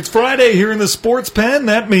It's Friday here in the Sports Pen.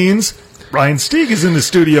 That means Ryan Stieg is in the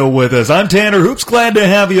studio with us. I'm Tanner Hoops. Glad to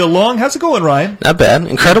have you along. How's it going, Ryan? Not bad.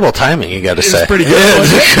 Incredible timing, you got to say. It's pretty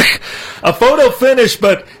good. A photo finish,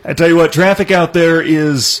 but I tell you what, traffic out there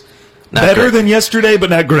is not better than yesterday, but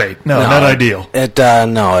not great. No, not ideal.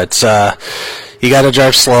 It's you got to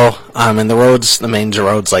drive slow. And the main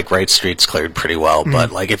roads, like Wright Street's cleared pretty well.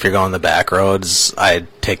 But like if you're going the back roads, I'd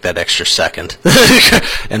take that extra second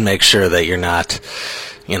and make sure that you're not,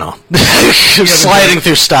 sliding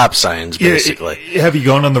through stop signs, basically. Have you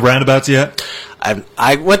gone on the roundabouts yet?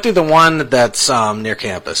 I went through the one that's near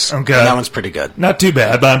campus. Okay. And that one's pretty good. Not too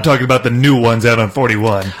bad, but I'm talking about the new ones out on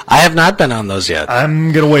 41. I have not been on those yet.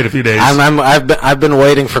 I'm going to wait a few days. I've been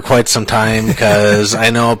waiting for quite some time because I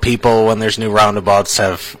know people, when there's new roundabouts,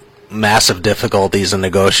 have massive difficulties in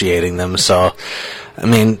negotiating them. So, I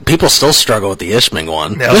mean, people still struggle with the Ishming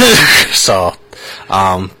one. Yep. So,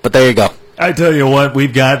 but there you go. I tell you what,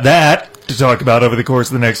 we've got that to talk about over the course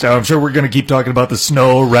of the next hour. I'm sure we're going to keep talking about the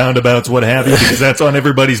snow, roundabouts, what have you, because that's on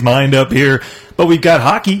everybody's mind up here. But we've got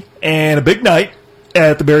hockey and a big night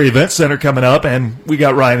at the Barrie Event Center coming up, and we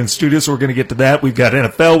got Ryan in studio, so we're going to get to that. We've got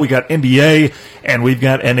NFL, we got NBA, and we've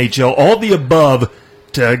got NHL, all the above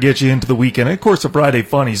to get you into the weekend. And of course, the Friday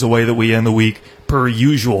Funnies, the way that we end the week per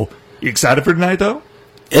usual. You excited for tonight, though?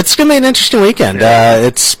 It's going to be an interesting weekend.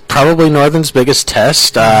 It's probably Northern's biggest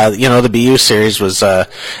test. The BU series was,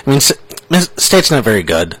 State's not very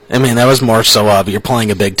good. I mean, that was more so of you're playing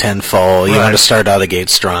a Big Ten foe. You want to start out of the gate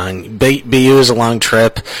strong. BU is a long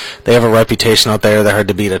trip. They have a reputation out there. They're hard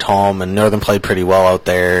to beat at home, and Northern played pretty well out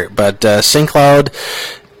there. But St. Cloud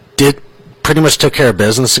pretty much took care of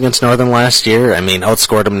business against Northern last year. I mean,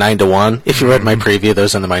 outscored them 9-1. If you read my preview, that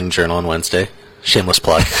was in the Mining Journal on Wednesday. Shameless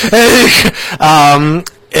plug.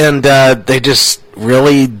 And they just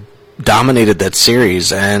really dominated that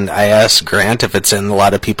series. And I asked Grant if it's in a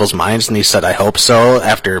lot of people's minds, and he said, I hope so.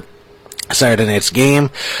 After Saturday night's game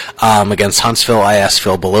against Huntsville, I asked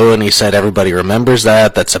Phil Ballou, and he said everybody remembers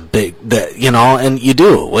that. That's a big, and you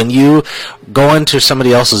do. When you go into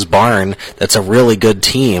somebody else's barn that's a really good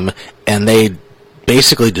team, and they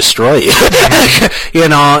basically destroy you.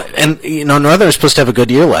 Northern was supposed to have a good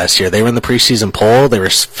year last year. They were in the preseason poll. They were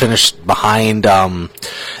finished behind,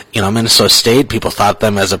 Minnesota State. People thought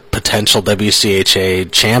them as a potential WCHA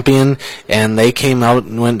champion, and they came out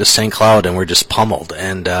and went to St. Cloud and were just pummeled.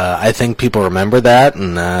 And I think people remember that,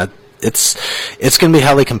 and it's going to be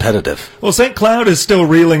highly competitive. Well, St. Cloud is still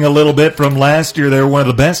reeling a little bit from last year. They were one of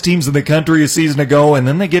the best teams in the country a season ago, and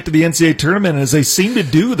then they get to the NCAA tournament, and as they seem to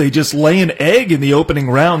do, they just lay an egg in the opening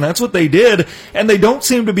round. That's what they did, and they don't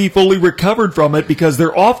seem to be fully recovered from it because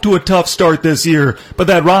they're off to a tough start this year, but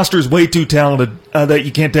that roster's way too talented that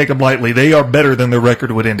you can't take them lightly. They are better than their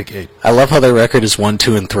record would indicate. I love how their record is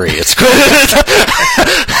 1-2-3. It's good.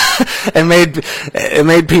 It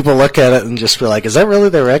made people look at it and just be like, is that really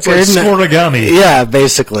their record? It's like origami. Yeah,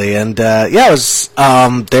 basically. And it was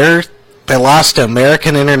they lost to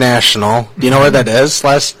American International. Do you know where that is?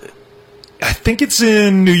 I think it's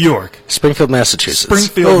in New York. Springfield,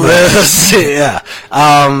 Massachusetts. Yeah.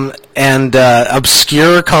 And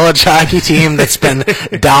obscure college hockey team that's been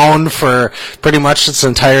down for pretty much its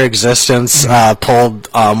entire existence, pulled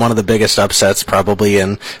one of the biggest upsets probably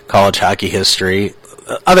in college hockey history.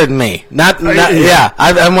 Other than me,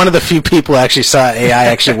 I'm one of the few people who actually saw AI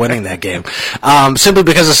actually winning that game, simply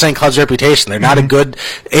because of St. Cloud's reputation. They're not a good.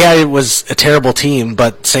 AI was a terrible team,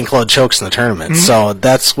 but St. Cloud chokes in the tournament, so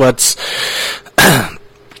that's what's.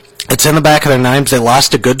 It's in the back of their minds. They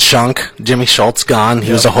lost a good chunk. Jimmy Schultz gone.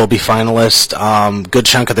 He was a Hobie finalist. Good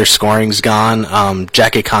chunk of their scoring's gone.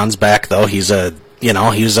 Jackie Kahn's back though. He was a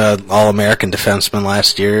All-American defenseman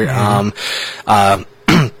last year.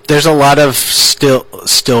 There's a lot of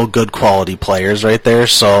still good quality players right there,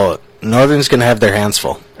 so Northern's going to have their hands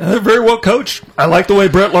full. They're very well coached. I like the way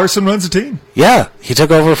Brett Larson runs the team. Yeah, he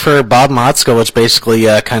took over for Bob Motzko, which basically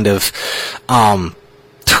kind of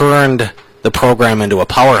turned the program into a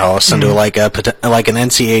powerhouse, into like an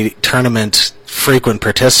NCAA tournament frequent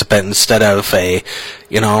participant instead of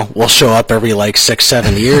we'll show up every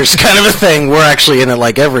 6-7 years kind of a thing. We're actually in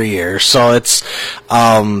it every year, so it's.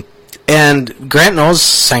 And Grant knows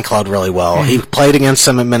St. Cloud really well. He played against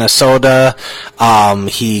them in Minnesota.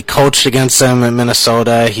 He coached against them in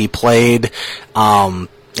Minnesota. He played, he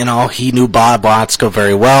knew Bob Watzko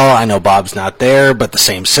very well. I know Bob's not there, but the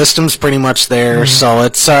same system's pretty much there. So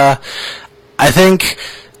it's, I think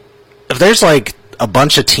if there's a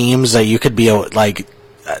bunch of teams that you could be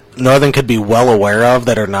Northern could be well aware of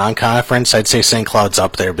that are non-conference, I'd say St. Cloud's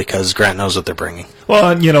up there because Grant knows what they're bringing.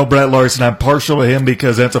 Well, and, Brett Larson, I'm partial to him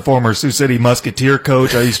because that's a former Sioux City Musketeer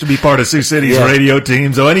coach. I used to be part of Sioux City's radio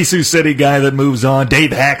team. So any Sioux City guy that moves on,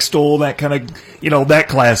 Dave Hackstall, that kind of, that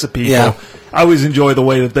class of people. Yeah. I always enjoy the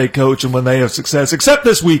way that they coach and when they have success, except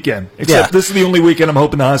this weekend. This is the only weekend I'm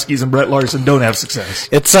hoping the Huskies and Brett Larson don't have success.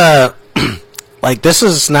 It's, this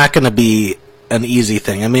is not going to be an easy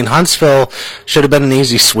thing. I mean, Huntsville should have been an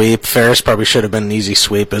easy sweep. Ferris probably should have been an easy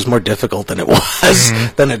sweep. It was more difficult than it was,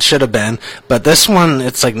 than it should have been. But this one,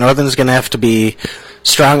 it's like Northern's going to have to be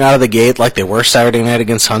strong out of the gate like they were Saturday night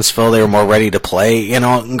against Huntsville. They were more ready to play.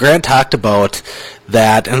 And Grant talked about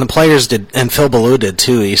that, and the players did, and Phil Ballou did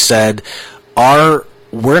too. He said,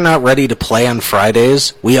 we're not ready to play on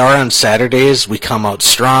Fridays. We are on Saturdays. We come out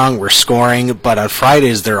strong. We're scoring. But on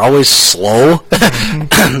Fridays, they're always slow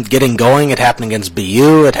getting going. It happened against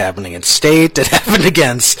BU. It happened against State. It happened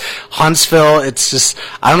against Huntsville. It's just,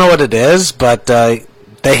 I don't know what it is, but they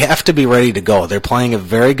have to be ready to go. They're playing a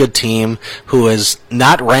very good team who is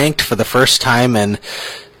not ranked for the first time in,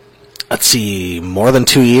 let's see, more than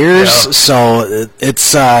 2 years. Yeah. So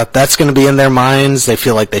it's that's going to be in their minds. They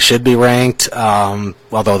feel like they should be ranked,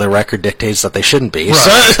 although their record dictates that they shouldn't be.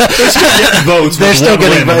 Right. So they're still getting votes. They're still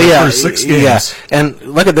getting votes. Yeah, first 6 games. Yeah. And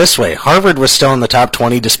look at it this way: Harvard was still in the top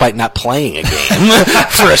 20 despite not playing a game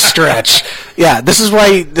for a stretch. Yeah, this is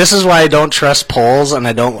why I don't trust polls, and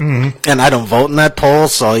I don't vote in that poll.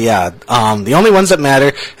 So yeah, the only ones that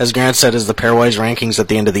matter, as Grant said, is the pairwise rankings at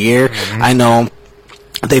the end of the year. I know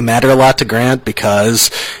they matter a lot to Grant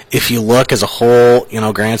because if you look as a whole,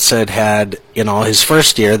 Grant said had, his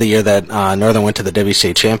first year, the year that Northern went to the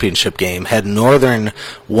WCA championship game, had Northern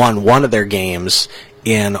won one of their games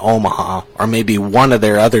in Omaha, or maybe one of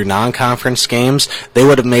their other non-conference games, they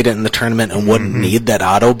would have made it in the tournament and wouldn't need that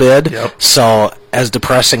auto bid. Yep. So as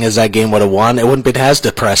depressing as that game would have won, it wouldn't be as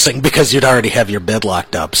depressing because you'd already have your bid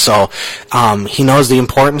locked up. So he knows the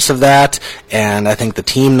importance of that, and I think the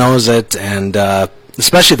team knows it, and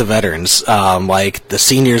especially the veterans, like the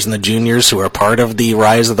seniors and the juniors who are part of the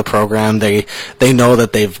rise of the program, they know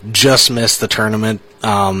that they've just missed the tournament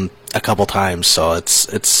a couple times, so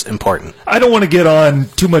it's important. I don't want to get on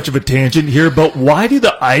too much of a tangent here, but why do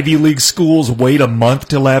the Ivy League schools wait a month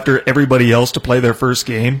till after everybody else to play their first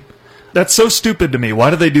game? That's so stupid to me. Why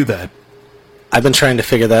do they do that? I've been trying to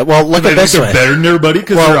figure that. Well, look at this way. They're better than everybody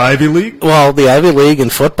because they're Ivy League? Well, the Ivy League in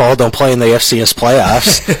football don't play in the FCS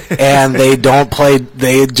playoffs, and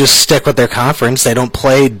they just stick with their conference. They don't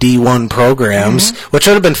play D1 programs, which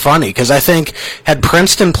would have been funny because I think had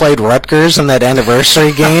Princeton played Rutgers in that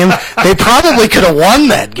anniversary game, they probably could have won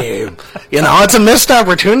that game. It's a missed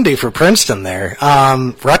opportunity for Princeton there.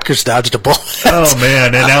 Rutgers dodged a bullet. Oh,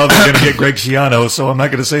 man, and now they're going to get Greg Schiano, so I'm not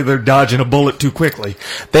going to say they're dodging a bullet too quickly.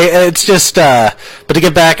 It's just... but to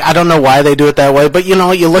get back, I don't know why they do it that way. But, you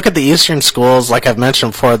look at the Eastern schools, like I've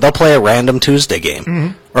mentioned before, they'll play a random Tuesday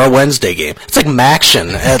game or a Wednesday game. It's like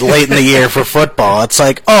Maction at late in the year for football. It's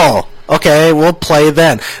like, oh, okay, we'll play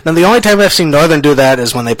then. Now, the only time I've seen Northern do that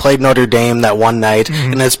is when they played Notre Dame that one night,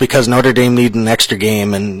 and it's because Notre Dame needed an extra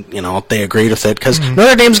game, and, they agreed with it because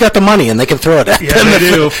Notre Dame's got the money, and they can throw it at them. Yeah,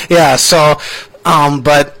 they do. Yeah, so,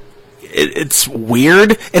 but... It's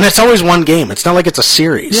weird, and it's always one game. It's not like it's a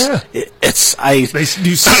series. Yeah, they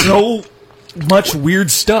do so much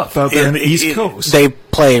weird stuff out there in the East Coast. They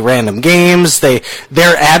play random games. They're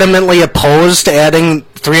adamantly opposed to adding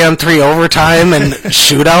 3-on-3 overtime and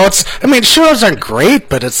shootouts. I mean, shootouts aren't great,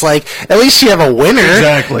 but it's like at least you have a winner.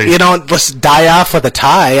 Exactly. Let's die off with a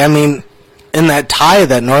tie. I mean, in that tie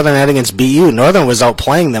that Northern had against BU, Northern was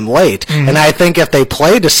outplaying them late. And I think if they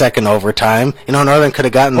played a second overtime, Northern could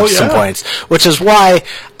have gotten some points. Which is why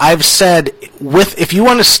I've said, if you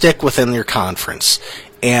want to stick within your conference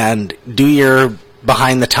and do your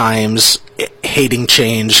behind the times, hating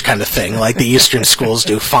change kind of thing, like the Eastern schools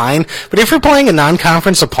do, fine. But if you're playing a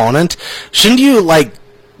non-conference opponent, shouldn't you,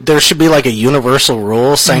 there should be a universal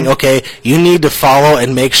rule saying, okay, you need to follow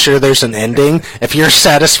and make sure there's an ending. If you're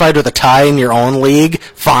satisfied with a tie in your own league,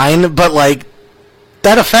 fine, but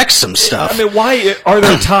that affects some stuff. I mean, why are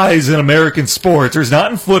there ties in American sports? There's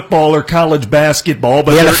not in football or college basketball,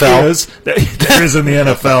 but there is. There is in the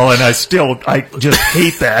NFL, and I just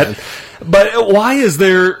hate that. But why is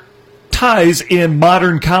there ties in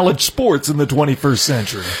modern college sports in the 21st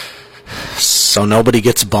century? So nobody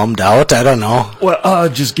gets bummed out? I don't know. Well,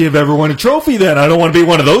 just give everyone a trophy then. I don't want to be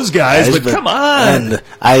one of those guys, but come on. And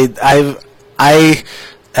I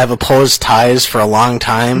have opposed ties for a long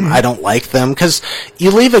time. I don't like them because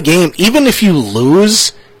you leave a game, even if you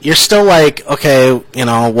lose, you're still like, okay,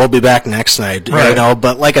 we'll be back next night. Right.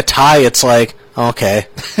 But like a tie, it's like, okay.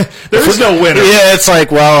 There is no winner. Yeah, it's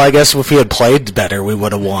like, well, I guess if we had played better, we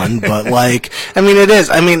would have won. But, like, I mean, it is.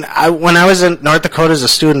 I mean, when I was in North Dakota as a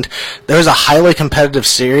student, there was a highly competitive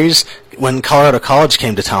series when Colorado College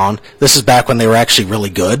came to town. This is back when they were actually really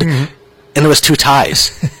good. Mm-hmm. And there was 2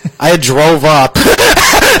 ties. I drove up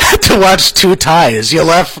to watch 2 ties. You're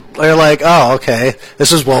like, oh, okay,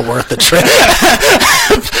 this is well worth the trip.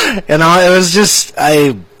 You know, it was just,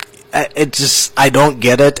 I don't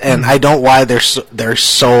get it, and I don't why they're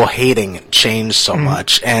so hating change so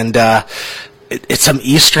much. And it's some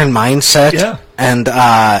Eastern mindset. Yeah. And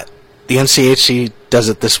the NCHC does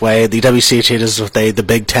it this way. The WCHA does it this way. The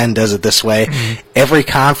Big Ten does it this way. Mm-hmm. Every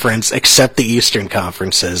conference except the Eastern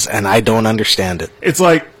conferences, and I don't understand it. It's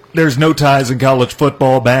like there's no ties in college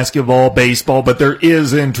football, basketball, baseball, but there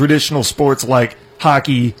is in traditional sports like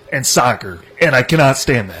hockey and soccer, and I cannot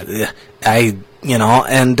stand that. In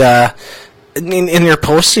your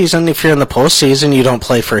postseason, if you're in the postseason, you don't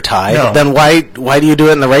play for a tie. No. Then why do you do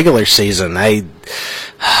it in the regular season?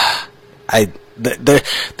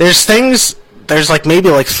 There's things. There's maybe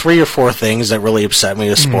 3 or 4 things that really upset me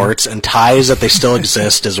with sports, and ties that they still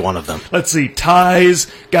exist is one of them. Let's see, ties,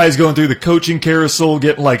 guys going through the coaching carousel,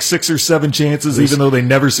 getting 6 or 7 chances even though they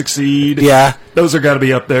never succeed. Yeah. Those are got to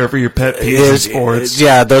be up there for your pet peeves in sports.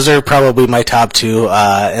 Yeah, those are probably my top 2.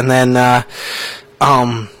 And then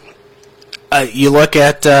you look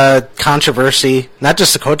at controversy, not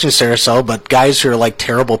just the coaching carousel, but guys who are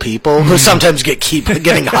terrible people who sometimes keep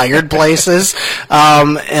getting hired places,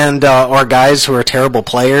 or guys who are terrible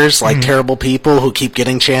players, terrible people who keep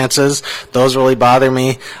getting chances. Those really bother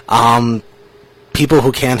me. People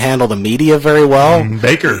who can't handle the media very well.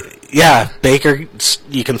 Baker. Yeah, Baker,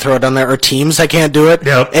 you can throw it on there. Or teams that can't do it,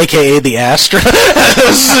 yep. a.k.a. the Astros.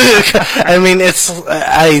 I mean,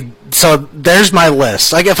 so there's my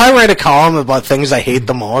list. If I write a column about things I hate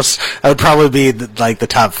the most, I would probably be the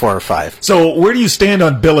top 4 or 5. So where do you stand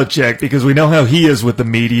on Belichick? Because we know how he is with the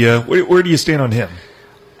media. Where do you stand on him?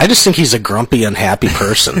 I just think he's a grumpy, unhappy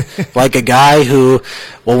person. A guy who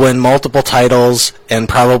will win multiple titles and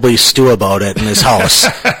probably stew about it in his house.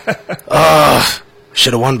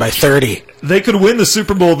 Should have won by 30. They could win the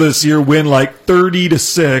Super Bowl this year, win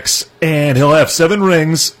 30-6, and he'll have 7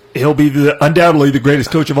 rings. He'll be undoubtedly the greatest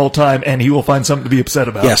coach of all time, and he will find something to be upset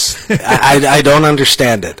about. Yes. I don't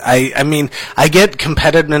understand it. I mean, I get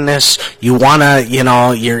competitiveness. You wanna,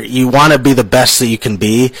 you wanna be the best that you can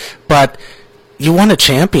be, but you won a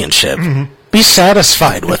championship. Mm-hmm. Be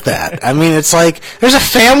satisfied with that. I mean, it's there's a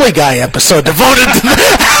Family Guy episode devoted to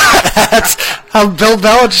that. That's how Bill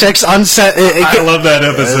Belichick's unset. I love that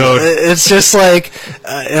episode. It's just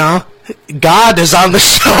God is on the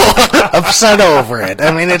show upset over it.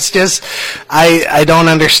 I mean, it's just, I don't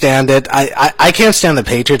understand it. I can't stand the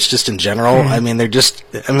Patriots just in general. Mm-hmm. I mean, they're just,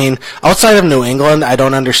 outside of New England, I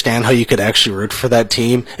don't understand how you could actually root for that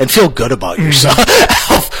team and feel good about yourself.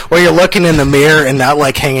 Where you're looking in the mirror and not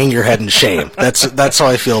hanging your head in shame. That's how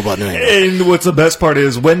I feel about New England. And what's the best part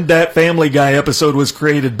is when that Family Guy episode was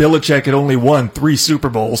created, Belichick had only won 3 Super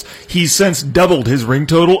Bowls. He's since doubled his ring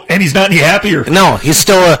total, and he's not any happier. No, he's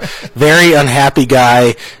still a very unhappy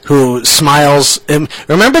guy who smiles. And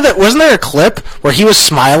remember that? Wasn't there a clip where he was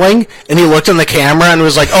smiling and he looked in the camera and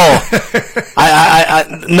was like, "Oh,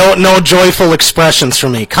 no joyful expressions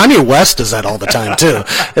from me." Kanye West does that all the time too.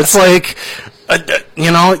 It's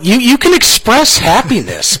you can express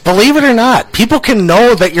happiness. Believe it or not, people can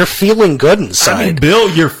know that you're feeling good inside. I mean, Bill,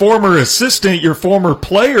 your former assistant, your former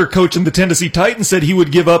player coaching the Tennessee Titans said he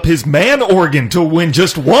would give up his man organ to win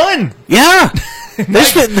just 1. Yeah.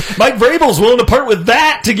 Mike Vrabel's willing to part with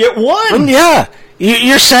that to get 1. Yeah.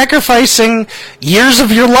 You're sacrificing years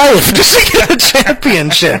of your life just to get a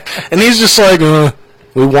championship. And he's just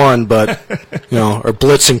we won, but, our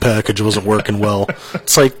blitzing package wasn't working well.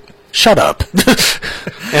 It's shut up.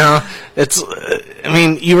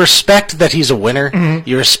 You respect that he's a winner. Mm-hmm.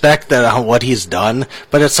 You respect that what he's done,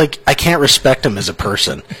 but it's I can't respect him as a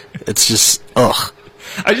person. It's just, ugh.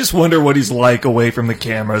 I just wonder what he's like away from the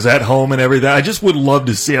cameras, at home and everything. I just would love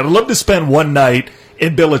to see it. I'd love to spend one night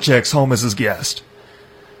in Belichick's home as his guest.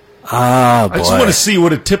 Ah, boy. I just want to see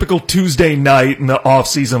what a typical Tuesday night in the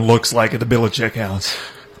off-season looks like at the Belichick house.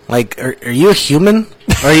 Are you a human?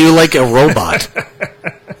 Or are you a robot?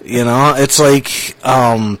 It's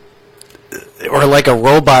or a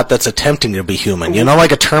robot that's attempting to be human,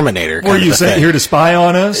 like a Terminator. Were you sent here to spy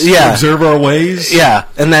on us? Yeah. To observe our ways? Yeah.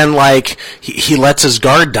 And then, he lets his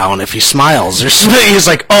guard down if he smiles. Or he's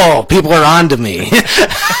oh, people are on to me.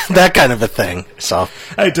 That kind of a thing. So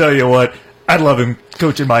I tell you what, I'd love him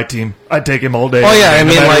coaching my team. I'd take him all day. Oh, yeah, I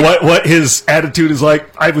mean, no matter like... what his attitude is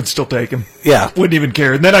like, I would still take him. Yeah. Wouldn't even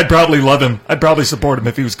care. And then I'd probably love him. I'd probably support him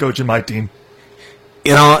if he was coaching my team.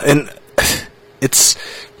 You know, and it's...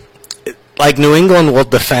 Like, New England will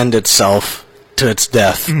defend itself to its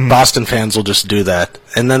death. Mm-hmm. Boston fans will just do that.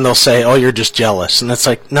 And then they'll say, oh, you're just jealous. And it's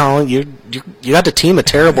like, no, you got a team of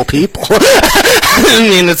terrible people. I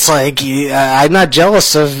mean, it's like, I'm not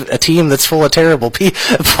jealous of a team that's full of terrible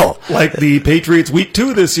people. Like the Patriots week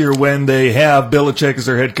 2 this year when they have Belichick as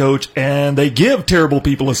their head coach and they give terrible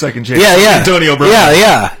people a second chance. Yeah. Antonio Brown.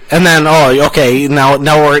 Yeah. And then, okay, now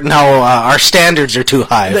our standards are too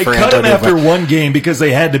high. They for cut Antonio him after Brown. one game because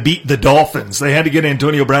they had to beat the Dolphins. They had to get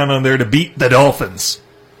Antonio Brown on there to beat the Dolphins.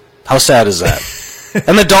 How sad is that?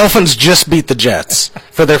 And the Dolphins just beat the Jets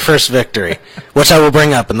for their first victory, which I will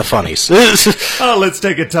bring up in the funnies. Let's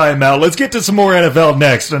take a timeout. Let's get to some more NFL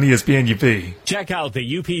next on ESPN UP. Check out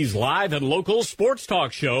the UP's live and local sports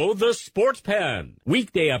talk show, The Sports Pen.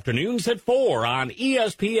 Weekday afternoons at 4 on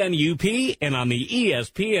ESPN UP and on the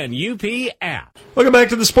ESPN UP app. Welcome back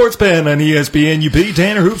to the Sports Pen on ESPN UP.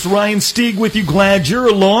 Tanner Hoops, Ryan Stieg with you. Glad you're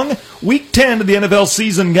along. Week 10 of the NFL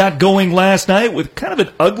season got going last night with kind of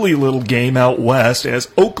an ugly little game out west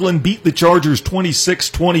as Oakland beat the Chargers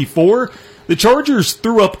 26-24. The Chargers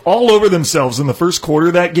threw up all over themselves in the first quarter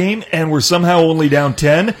of that game and were somehow only down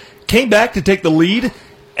 10. Came back to take the lead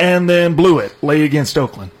and then blew it late against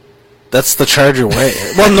Oakland. That's the Charger way.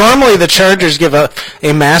 Well, normally the Chargers give a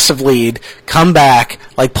massive lead, come back,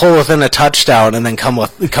 like pull within a touchdown, and then come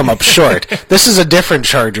up short. This is a different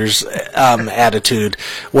Chargers attitude,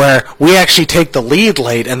 where we actually take the lead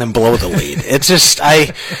late and then blow the lead. It's just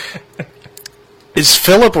is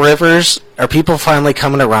Phillip Rivers? Are people finally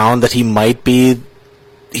coming around that he might be?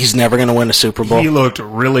 He's never going to win a Super Bowl. He looked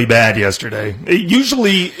really bad yesterday.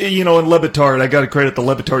 Usually, in Le Batard, I got to credit the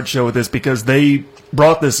Le Batard show with this because they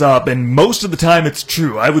brought this up, and most of the time it's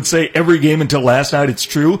true. I would say every game until last night it's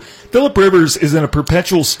true. Phillip Rivers is in a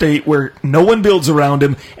perpetual state where no one builds around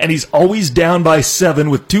him, and he's always down by 7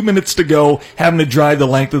 with 2 minutes to go, having to drive the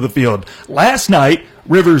length of the field. Last night,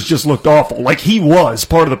 Rivers just looked awful, like he was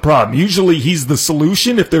part of the problem. Usually he's the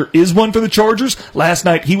solution if there is one for the Chargers. Last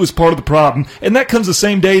night he was part of the problem, and that comes the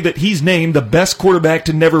same day that he's named the best quarterback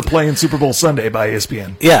to never play in Super Bowl Sunday by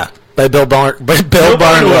ESPN. Yeah, by Bill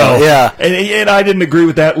Barnwell. Yeah, and I didn't agree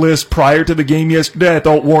with that list prior to the game yesterday. I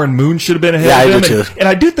thought Warren Moon should have been ahead of him. Yeah, I do too. And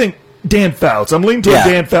I do think Dan Fouts. I'm leaning toward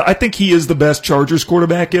Dan Fouts. I think he is the best Chargers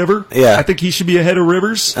quarterback ever. Yeah. I think he should be ahead of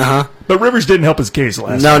Rivers. Uh-huh. But Rivers didn't help his case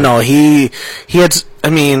last night. No, he had,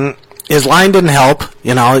 his line didn't help,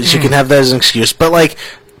 you can have that as an excuse, but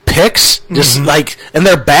picks, just and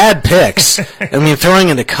they're bad picks. Throwing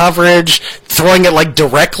into coverage, throwing it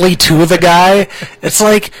directly to the guy. It's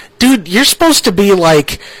like, dude, you're supposed to be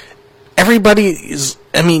everybody's,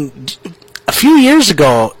 a few years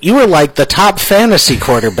ago, you were the top fantasy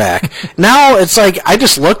quarterback. Now it's I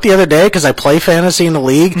just looked the other day because I play fantasy in the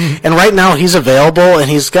league, and right now he's available and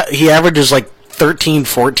he averages 13,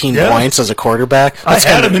 14 points as a quarterback. I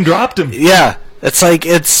had him and dropped him. Yeah, it's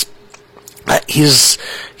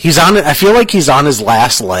he's on. I feel like he's on his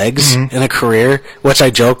last legs in a career, which I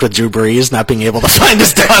joked with Drew Brees not being able to find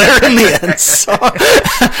his daughter in the end. So,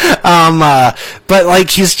 but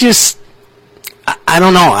he's just, I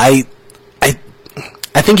don't know.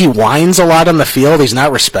 I think he whines a lot on the field. He's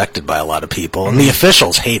not respected by a lot of people, and the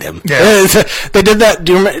officials hate him. Yeah. They did that.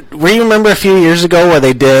 Do you remember a few years ago where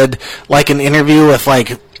they did an interview with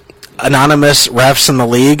anonymous refs in the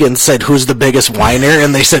league and said who's the biggest whiner,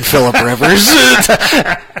 and they said Phillip Rivers,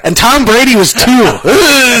 and Tom Brady was too.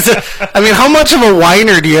 How much of a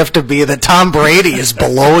whiner do you have to be that Tom Brady is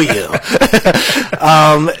below you?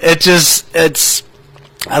 It's.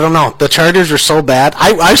 I don't know. The Chargers are so bad.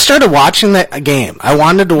 I started watching that game. I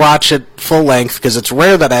wanted to watch it full length because it's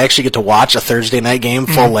rare that I actually get to watch a Thursday night game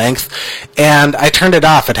full length. And I turned it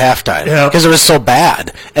off at halftime because it was so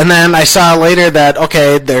bad. And then I saw later that,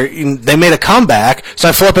 okay, they made a comeback, so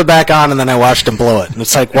I flip it back on and then I watched them blow it. And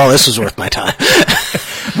it's well, this was worth my time.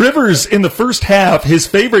 Rivers, in the first half, his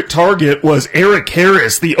favorite target was Eric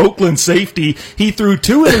Harris, the Oakland safety. He threw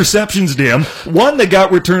 2 interceptions to him, one that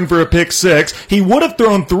got returned for a pick 6. He would have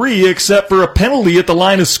thrown 3 except for a penalty at the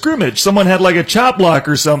line of scrimmage. Someone had a chop block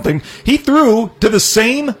or something. He threw to the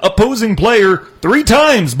same opposing player 3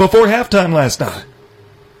 times before halftime last night.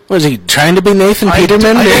 Was he trying to be Nathan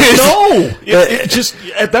Peterman? I don't know. It just,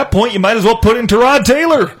 at that point, you might as well put in Tyrod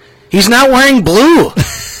Taylor. He's not wearing blue.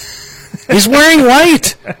 He's wearing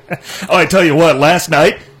white. Oh, I tell you what, last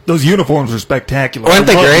night, those uniforms were spectacular. Weren't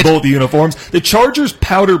they great? Both the uniforms. The Chargers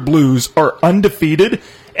powder blues are undefeated,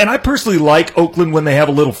 And I personally like Oakland when they have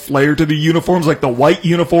a little flair to the uniforms, like the white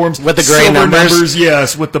uniforms. With the gray silver numbers.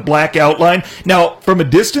 Yes, with the black outline. Now, from a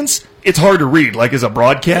distance, it's hard to read. Like, as a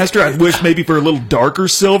broadcaster, I wish maybe for a little darker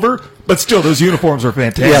silver, but still, those uniforms are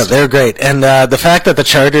fantastic. Yeah, they're great. And the fact that the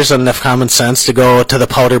Chargers had enough common sense to go to the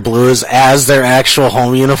powder blues as their actual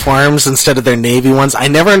home uniforms instead of their Navy ones, I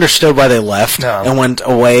never understood why they left and went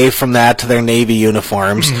away from that to their Navy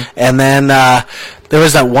uniforms. Mm-hmm. And then there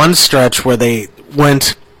was that one stretch where they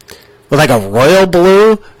went with like a royal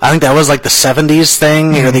blue. I think that was like the 70s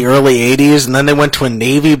thing or the early 80s. And then they went to a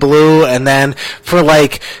navy blue. And then for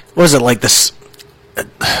like, what was it, like this...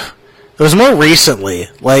 It was more recently.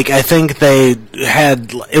 Like, I think they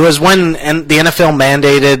had... It was when the NFL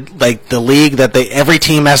mandated, like, the league that every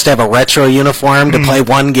team has to have a retro uniform to play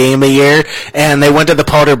one game a year. And they went to the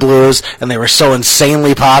powder blues, and they were so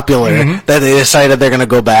insanely popular that they decided they're going to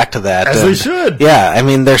go back to that. As they should. Yeah, I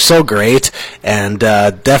mean, they're so great. And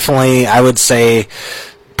definitely, I would say,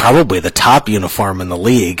 probably the top uniform in the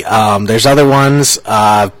league. There's other ones...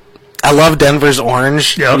 I love Denver's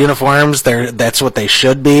orange uniforms. That's what they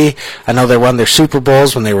should be. I know they won their Super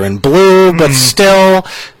Bowls when they were in blue, but still,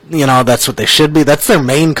 that's what they should be. That's their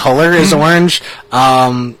main color is orange.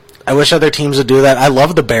 I wish other teams would do that. I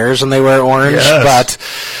love the Bears when they wear orange, but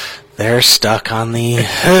they're stuck on the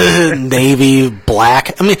navy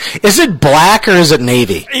black. I mean, is it black or is it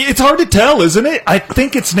navy? It's hard to tell, isn't it? I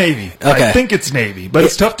think it's navy. Okay. I think it's navy, but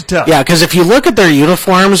it's tough to tell. Yeah, because if you look at their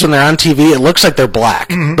uniforms when they're on TV, it looks like they're black,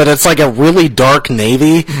 but it's like a really dark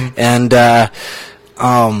navy, and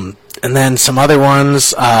then some other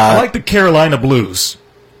ones. I like the Carolina Blues,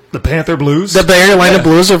 the Panther Blues. The Carolina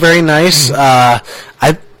Blues are very nice.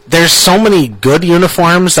 There's so many good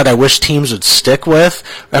uniforms that I wish teams would stick with.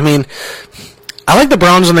 I mean, I like the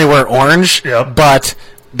Browns when they wear orange, but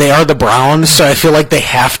they are the Browns, so I feel like they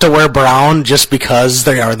have to wear brown just because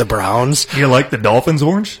they are the Browns. Do you like the Dolphins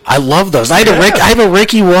orange? I love those. I have a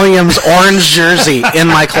Ricky Williams orange jersey in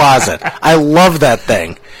my closet. I love that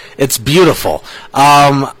thing. It's beautiful.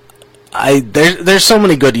 There's so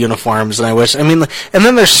many good uniforms, and and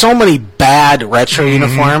then there's so many bad retro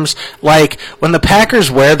uniforms. Like, when the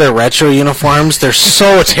Packers wear their retro uniforms, they're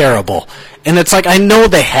so terrible. And it's like, I know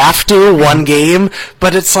they have to one game,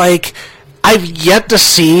 but it's like, I've yet to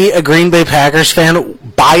see a Green Bay Packers fan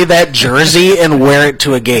buy that jersey and wear it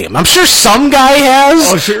to a game. I'm sure some guy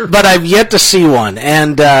has, but I've yet to see one.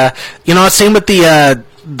 And, same with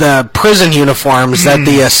the prison uniforms that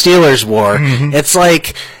the Steelers wore. It's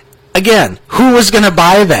like... Again, who was going to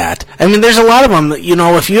buy that? I mean, there's a lot of them.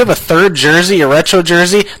 If you have a third jersey, a retro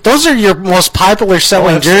jersey, those are your most popular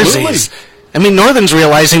selling jerseys. I mean, Northern's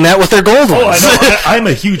realizing that with their gold ones. I know. I'm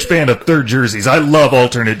a huge fan of third jerseys. I love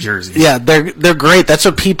alternate jerseys. Yeah, they're great. That's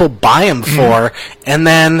what people buy them for. And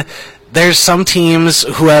then there's some teams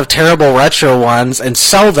who have terrible retro ones and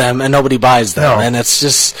sell them, and nobody buys them. And it's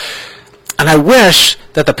just... And I wish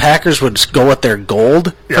that the Packers would go with their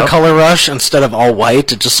gold for Color Rush instead of all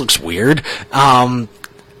white. It just looks weird.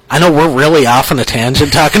 I know we're really off on a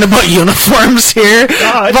tangent talking about uniforms here,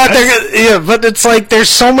 but it's like there's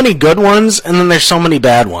so many good ones and then there's so many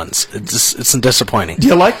bad ones. It's disappointing. Do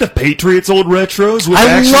you like the Patriots old retros?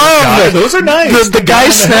 I love it. Those are nice. The guy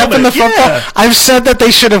snapping the football. Yeah. I've said that they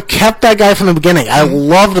should have kept that guy from the beginning. I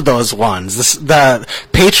loved those ones. The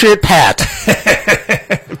Patriot Pat.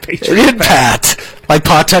 Patriot Pat. Like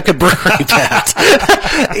Pawtucket Brewery Pat.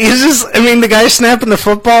 He's just, the guy snapping the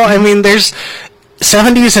football, there's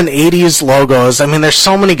 70s and 80s logos. There's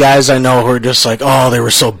so many guys I know who are just like, oh, they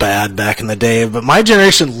were so bad back in the day. But my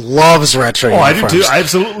generation loves retro uniforms. I do too. I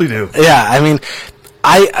absolutely do. Yeah,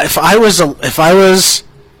 if I was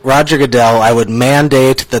Roger Goodell, I would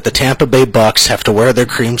mandate that the Tampa Bay Bucks have to wear their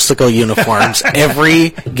creamsicle uniforms every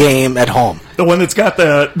game at home. The one that's got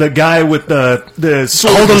the guy with the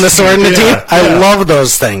sword. Holding the sword in the teeth? I love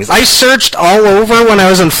those things. I searched all over when I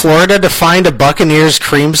was in Florida to find a Buccaneers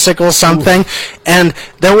creamsicle something, and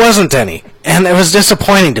there wasn't any. And it was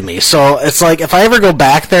disappointing to me. So it's like, if I ever go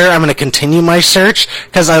back there, I'm going to continue my search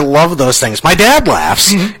because I love those things. My dad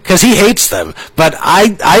laughs because he hates them, but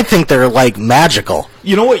I think they're like magical.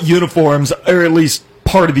 You know what uniforms, or at least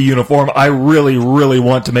part of the uniform, I really, really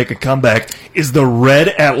want to make a comeback is the red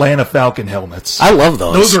Atlanta Falcon helmets. I love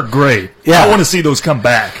those. Those are great. Yeah. I want to see those come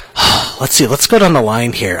back. Let's see. Let's go down the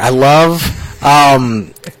line here. I love...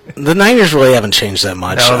 the Niners really haven't changed that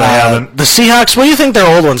much. No, they haven't. The Seahawks, what do you think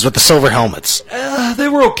their old ones with the silver helmets? They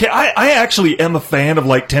were okay. I actually am a fan of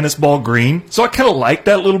like tennis ball green, so I kind of like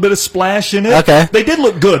that little bit of splash in it. Okay. They did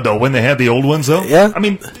look good though when they had the old ones though. Yeah.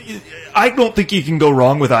 I don't think you can go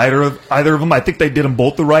wrong with either of them. I think they did them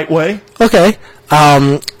both the right way. Okay.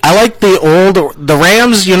 I like the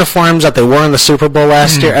Rams uniforms that they wore in the Super Bowl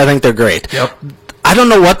last year. I think they're great. Yep. I don't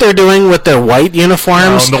know what they're doing with their white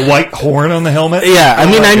uniforms. The white horn on the helmet? Yeah,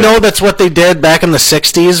 I know that's what they did back in the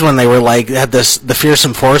 60s when they were had the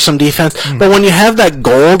fearsome foursome defense. But when you have that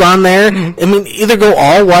gold on there, I mean, either go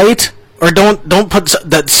all white or don't put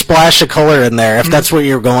that splash of color in there if that's what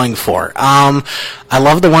you're going for. I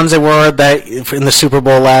love the ones they wore that in the Super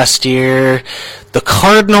Bowl last year. The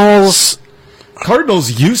Cardinals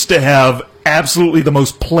used to have absolutely the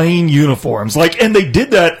most plain uniforms. And they did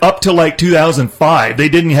that up to 2005. They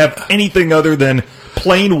didn't have anything other than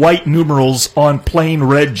plain white numerals on plain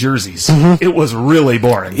red jerseys. It was really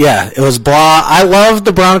boring. Yeah, it was blah. I love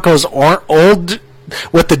the Broncos old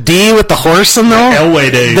with the D with the horse in them. The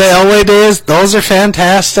Elway days. Those are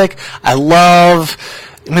fantastic. I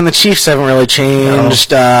mean, the Chiefs haven't really changed.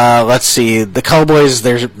 No. Let's see. The Cowboys,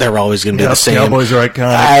 they're always going to be the same. Cowboys are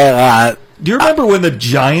iconic. Do you remember when the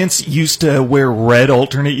Giants used to wear red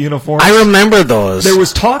alternate uniforms? I remember those. There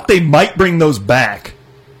was talk they might bring those back,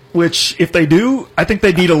 which, if they do, I think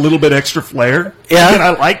they need a little bit extra flair. Yeah. And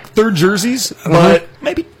I like their jerseys, but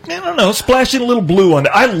maybe, I don't know, splashing a little blue on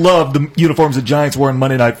it. I love the uniforms the Giants wore on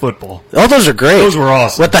Monday Night Football. Oh, those are great. Those were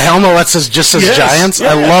awesome. With the helmet that says Giants.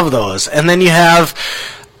 Yeah. I love those. And then you have,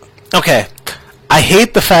 I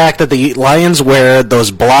hate the fact that the Lions wear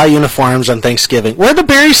those blah uniforms on Thanksgiving. Wear the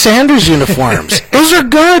Barry Sanders uniforms. Those are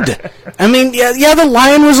good. I mean, yeah, the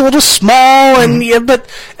lion was a little small, and but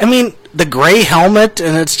I mean, the gray helmet,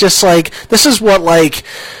 and it's just this is what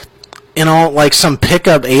some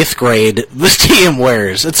pickup 8th grade this team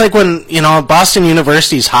wears. It's like when, Boston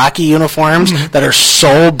University's hockey uniforms that are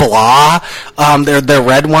so blah, they're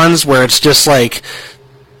red ones where it's just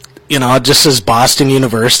it just says Boston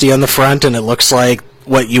University on the front, and it looks like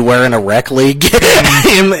what you wear in a rec league game.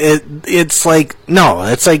 It's no,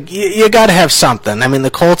 it's you got to have something. I mean, the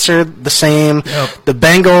Colts are the same. Yep. The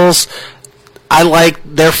Bengals,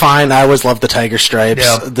 they're fine. I always love the tiger stripes.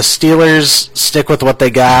 Yep. The Steelers stick with what they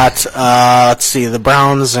got. Let's see, the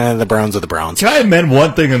Browns, and the Browns are the Browns. Can I amend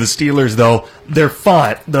one thing on the Steelers, though? Their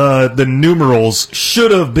font, the numerals,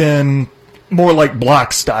 should have been more like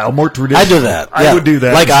block style, more traditional. I do that. I would do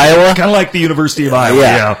that. Like Iowa? Kind of like the University of Iowa,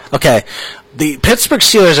 yeah. Okay. The Pittsburgh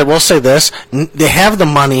Steelers, I will say this, they have the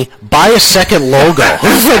money, buy a second logo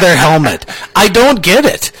for their helmet. I don't get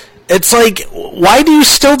it. It's why do you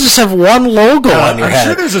still just have one logo on your head? I'm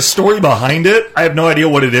sure there's a story behind it. I have no idea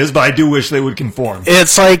what it is, but I do wish they would conform.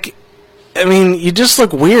 It's I mean, you just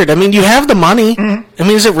look weird. I mean, you have the money. I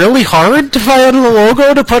mean, is it really hard to find a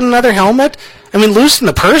logo to put another helmet? I mean, loosen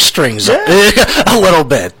the purse strings a little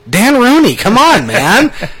bit. Dan Rooney, come on,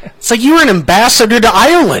 man. It's you were an ambassador to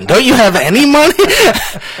Ireland. Don't you have any money?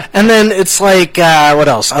 And then it's what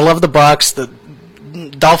else? I love the Bucks. The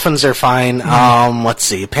Dolphins are fine. Let's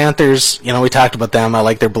see. Panthers, we talked about them. I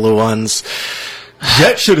like their blue ones.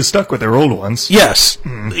 Jets should have stuck with their old ones. Yes.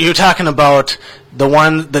 You're talking about the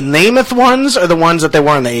Namath ones, or the ones that they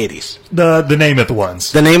wore in the 80s? The Namath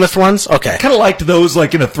ones. The Namath ones? Okay. Kind of liked those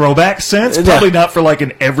in a throwback sense. Probably not for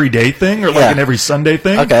an everyday thing or an every Sunday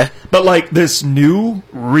thing. Okay. But this new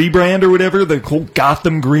rebrand or whatever, the whole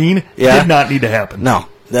Gotham green, did not need to happen. No.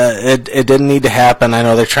 It didn't need to happen. I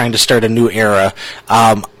know they're trying to start a new era.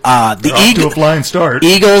 Off to a flying start.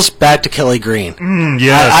 Eagles, back to Kelly Green.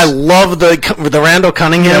 Yes. I love the Randall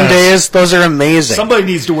Cunningham days. Those are amazing. Somebody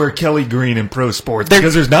needs to wear Kelly Green in pro sports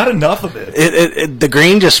because there's not enough of it. The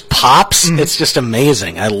green just pops. It's just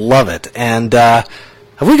amazing. I love it. And have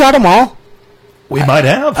we got them all? We might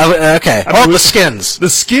have. Okay. The skins. The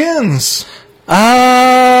skins.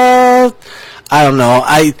 I don't know.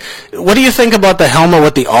 What do you think about the helmet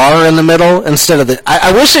with the R in the middle instead of the?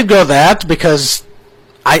 I wish it'd go that, because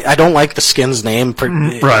I don't like the skins name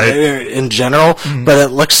in general, but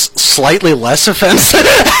it looks slightly less offensive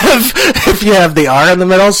if you have the R in the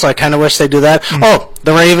middle. So I kind of wish they do that. Oh,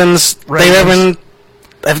 the Ravens.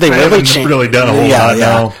 Have they really changed? Really done a whole lot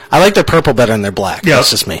now. I like their purple better than their black. Yep.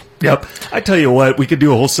 That's just me. Yep. I tell you what, we could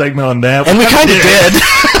do a whole segment on that. And we kind of did.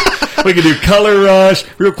 We could do Color Rush.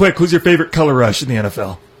 Real quick, who's your favorite Color Rush in the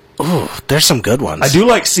NFL? Ooh, there's some good ones. I do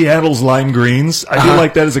like Seattle's lime greens. I do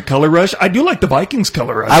like that as a color rush. I do like the Vikings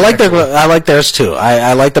color rush. I like theirs too.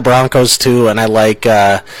 I like the Broncos too, and I like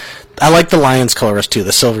the Lions color rush too.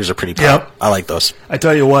 The silvers are pretty pop. Yep. I like those. I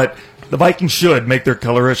tell you what, the Vikings should make their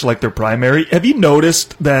color rush like their primary. Have you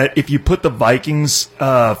noticed that if you put the Vikings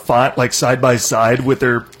font side by side with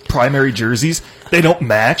their primary jerseys, they don't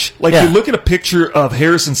match. Like, Yeah. you look at a picture of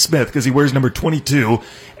Harrison Smith, because he wears number 22,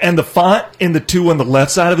 and the font in the 2 on the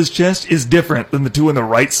left side of his chest is different than the 2 on the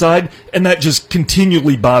right side, and that just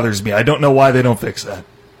continually bothers me. I don't know why they don't fix that.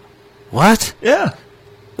 What? Yeah.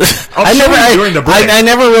 I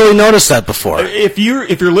never really noticed that before. If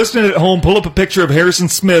you're listening at home, pull up a picture of Harrison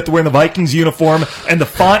Smith wearing the Vikings uniform, and the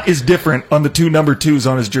font is different on the 2 number 2s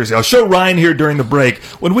on his jersey. I'll show Ryan here during the break.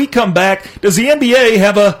 When we come back, does the NBA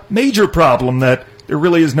have a major problem that there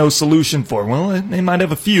really is no solution for? Well, they might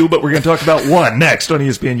have a few, but we're going to talk about one next on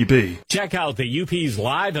ESPN UP. Check out the UP's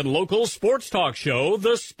live and local sports talk show,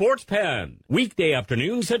 The Sports Pen. Weekday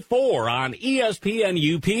afternoons at 4 on ESPN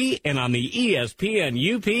UP and on the ESPN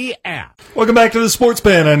UP app. Welcome back to the Sports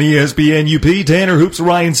Pen on ESPN UP. Tanner Hoops,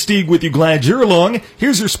 Ryan Stieg with you. Glad you're along.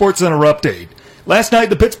 Here's your Sports Center update. Last night,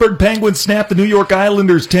 the Pittsburgh Penguins snapped the New York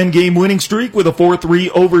Islanders' 10-game winning streak with a 4-3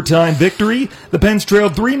 overtime victory. The Pens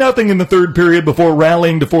trailed 3-0 in the third period before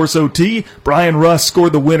rallying to force OT. Brian Rust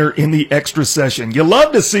scored the winner in the extra session. You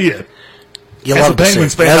love to see it. As a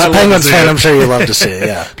Penguins fan, I'm sure you love to see it,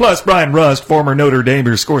 yeah. Plus, Brian Rust, former Notre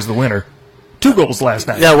Damer, scores the winner. 2 goals last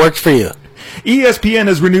night. Yeah, it worked for you. ESPN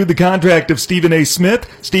has renewed the contract of Stephen A. Smith.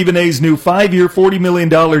 Stephen A.'s new 5-year, $40 million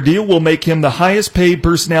deal will make him the highest paid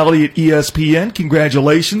personality at ESPN.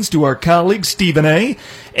 Congratulations to our colleague, Stephen A.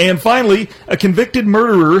 And finally, a convicted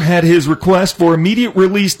murderer had his request for immediate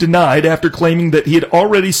release denied after claiming that he had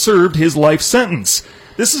already served his life sentence.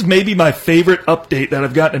 This is maybe my favorite update that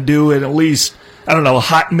I've gotten to do in at least, a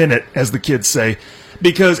hot minute, as the kids say.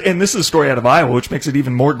 Because, and this is a story out of Iowa, which makes it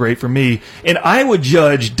even more great for me, an Iowa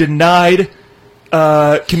judge denied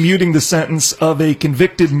commuting the sentence of a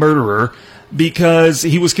convicted murderer because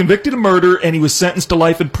he was convicted of murder and he was sentenced to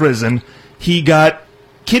life in prison. He got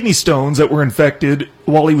kidney stones that were infected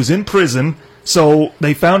while he was in prison, so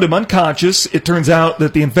they found him unconscious. It turns out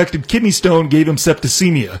that the infected kidney stone gave him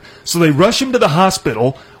septicemia. So they rush him to the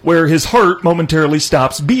hospital where his heart momentarily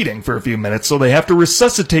stops beating for a few minutes, so they have to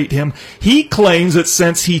resuscitate him. He claims that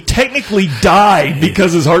since he technically died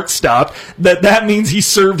because his heart stopped, that means he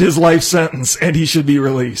served his life sentence and he should be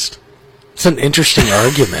released. It's an interesting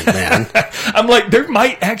argument, man. I'm like, there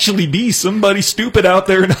might actually be somebody stupid out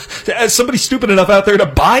there, somebody stupid enough out there to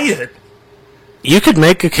buy it. You could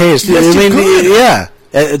make a case. Yes, you could. Yeah.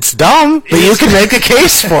 It's dumb, but you can make a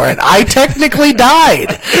case for it. I technically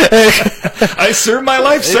died. I served my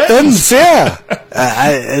life sentence. Yeah.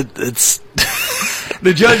 It's...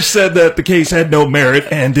 The judge said that the case had no merit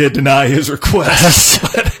and did deny his request.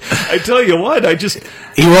 But I tell you what,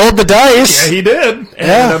 he rolled the dice. Yeah, he did.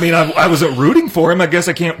 And I wasn't rooting for him. I guess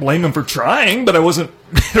I can't blame him for trying, but I wasn't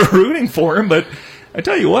rooting for him. But I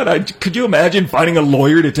tell you what, could you imagine finding a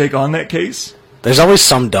lawyer to take on that case? There's always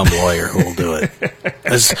some dumb lawyer who will do it.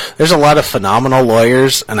 There's a lot of phenomenal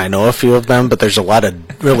lawyers, and I know a few of them, but there's a lot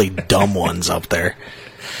of really dumb ones out there.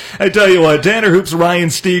 I tell you what, Tanner Hoops, Ryan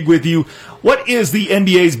Stieg with you. What is the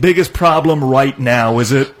NBA's biggest problem right now?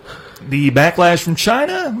 Is it the backlash from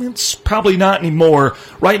China? It's probably not anymore.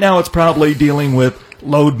 Right now it's probably dealing with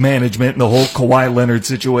load management and the whole Kawhi Leonard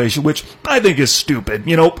situation, which I think is stupid.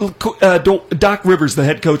 Doc Rivers, the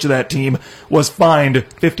head coach of that team, was fined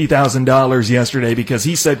 $50,000 yesterday because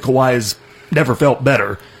he said Kawhi has never felt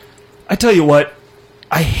better. I tell you what,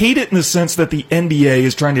 I hate it in the sense that the NBA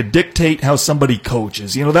is trying to dictate how somebody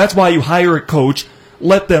coaches. That's why you hire a coach,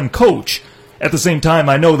 let them coach. At the same time,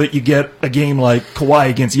 I know that you get a game like Kawhi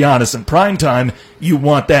against Giannis in primetime, you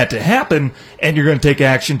want that to happen, and you're going to take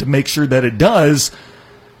action to make sure that it does.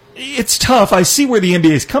 It's tough. I see where the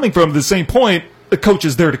NBA is coming from. At the same point, the coach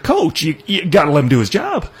is there to coach. You got to let him do his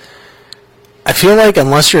job. I feel like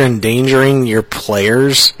unless you're endangering your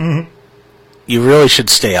players, you really should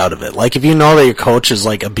stay out of it. Like, if you know that your coach is,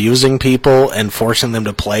 abusing people and forcing them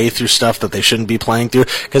to play through stuff that they shouldn't be playing through,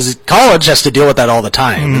 because college has to deal with that all the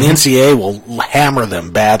time. And the NCAA will hammer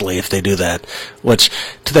them badly if they do that, which,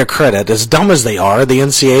 to their credit, as dumb as they are, the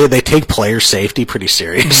NCAA, they take player safety pretty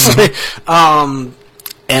seriously.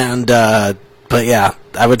 But yeah,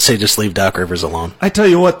 I would say just leave Doc Rivers alone. I tell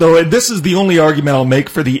you what, though, and this is the only argument I'll make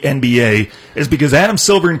for the NBA, is because Adam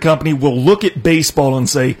Silver and company will look at baseball and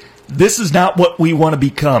say, this is not what we want to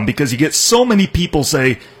become, because you get so many people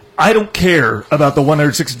say, I don't care about the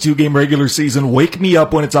 162-game regular season. Wake me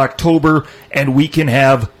up when it's October and we can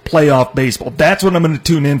have playoff baseball. That's what I'm going to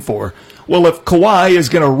tune in for. Well, if Kawhi is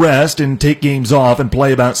going to rest and take games off and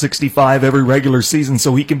play about 65 every regular season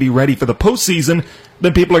so he can be ready for the postseason,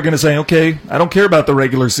 then people are going to say, okay, I don't care about the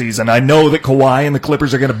regular season. I know that Kawhi and the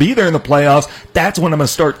Clippers are going to be there in the playoffs. That's when I'm going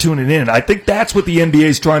to start tuning in. I think that's what the NBA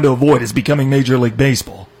is trying to avoid, is becoming Major League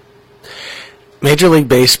Baseball. Major League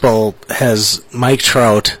Baseball has Mike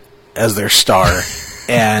Trout as their star.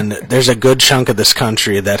 And there's a good chunk of this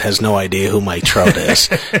country that has no idea who Mike Trout is.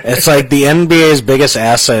 It's like the NBA's biggest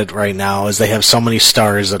asset right now is they have so many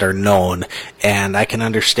stars that are known, and I can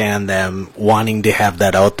understand them wanting to have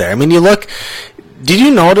that out there. I mean, did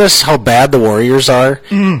you notice how bad the Warriors are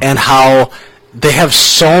and how they have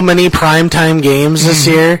so many primetime games this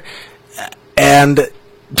year? And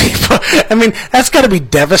people, I mean, that's got to be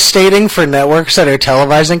devastating for networks that are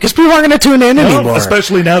televising because people aren't going to tune in anymore.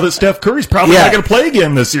 Especially now that Steph Curry's probably not going to play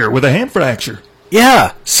again this year with a hand fracture.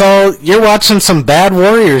 Yeah, so you're watching some bad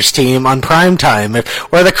Warriors team on primetime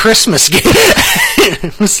or the Christmas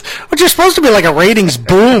game, which is supposed to be like a ratings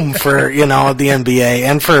boom for, the NBA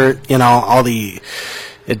and for, all the...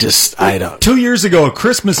 It just, I don't... 2 years ago, a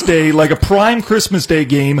Christmas Day, like a prime Christmas Day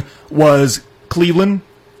game was Cleveland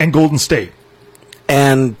and Golden State.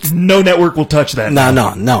 And... No network will touch that.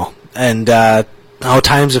 No. And,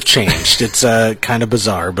 times have changed. It's kind of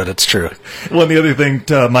bizarre, but it's true. Well, and the other thing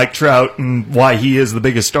to Mike Trout and why he is the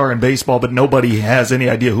biggest star in baseball, but nobody has any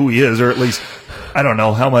idea who he is, or at least, I don't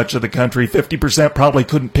know how much of the country, 50% probably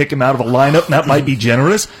couldn't pick him out of a lineup, and that might be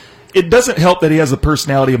generous. It doesn't help that he has the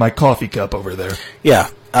personality of my coffee cup over there. Yeah.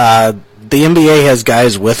 The NBA has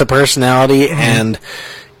guys with a personality, and,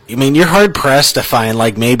 I mean, you're hard-pressed to find,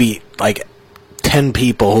 maybe 10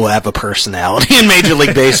 people who have a personality in Major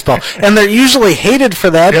League Baseball. And they're usually hated for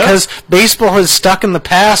that because baseball is stuck in the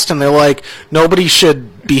past, and they're like, nobody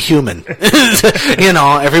should be human.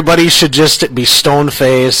 Everybody should just be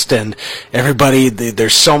stone-faced, and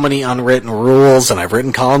there's so many unwritten rules, and I've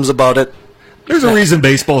written columns about it. There's a reason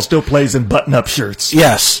baseball still plays in button-up shirts.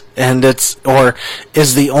 Yes, and is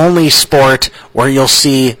the only sport where you'll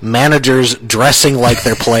see managers dressing like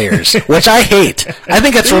their players, which I hate. I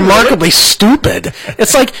think it's remarkably stupid.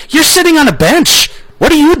 It's like, you're sitting on a bench.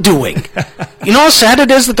 What are you doing? You know how sad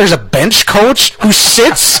it is that there's a bench coach who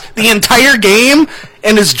sits the entire game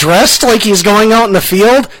and is dressed like he's going out in the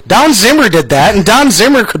field? Don Zimmer did that, and Don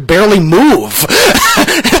Zimmer could barely move.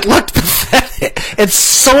 It looked pathetic. It's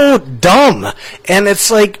so dumb. And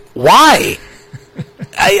it's like, why?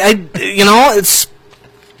 It's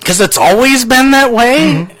because it's always been that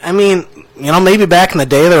way. I mean, maybe back in the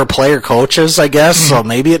day there were player coaches, I guess, so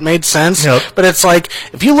maybe it made sense. Yep. But it's like,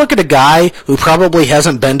 if you look at a guy who probably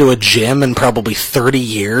hasn't been to a gym in probably 30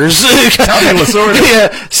 years,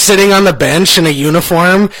 sitting on the bench in a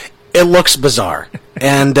uniform, it looks bizarre.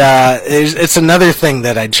 And it's another thing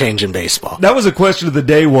that I'd change in baseball. That was a question of the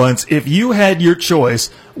day once. If you had your choice,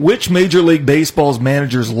 which Major League Baseball's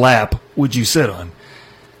manager's lap would you sit on?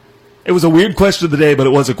 It was a weird question of the day, but it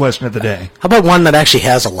was a question of the day. How about one that actually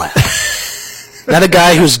has a lap? Not a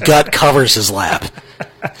guy whose gut covers his lap.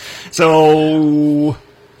 So,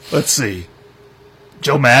 let's see.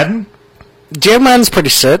 Joe Madden? Joe Madden's pretty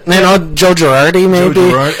sick. Joe Girardi, maybe? Joe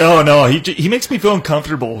Girardi. Oh, no. He makes me feel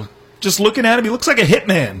uncomfortable. Just looking at him, he looks like a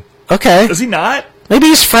hitman. Okay. Does he not? Maybe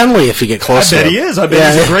he's friendly if you get close I to him. bet he is. I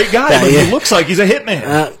bet he's a great guy, but he looks like he's a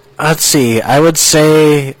hitman. Let's see. I would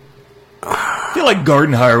say... I feel like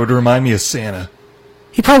Gardenhire would remind me of Santa.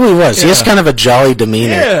 He probably was. Yeah. He has kind of a jolly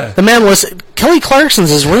demeanor. Yeah. The man was... Kelly Clarkson's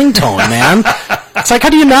his ringtone, man. It's like, how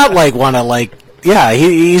do you not, want to, Yeah,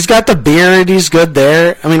 he's got the beard. He's good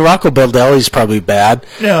there. I mean, Rocco Baldelli's probably bad.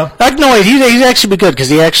 Yeah. No, he'd actually be good because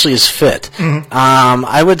he actually is fit.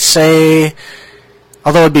 I would say...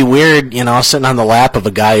 Although it'd be weird, sitting on the lap of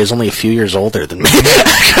a guy who's only a few years older than me.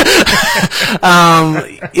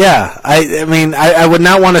 I would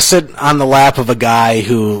not want to sit on the lap of a guy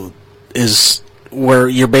who is where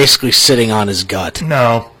you're basically sitting on his gut.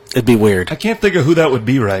 No. It'd be weird. I can't think of who that would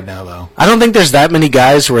be right now, though. I don't think there's that many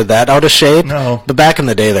guys who are that out of shape. No. But back in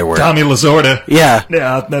the day there were. Tommy Lasorda. Yeah.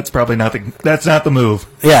 Yeah, that's probably that's not the move.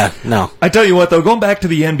 Yeah, no. I tell you what, though, going back to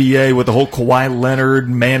the NBA with the whole Kawhi Leonard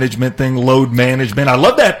management thing, load management, I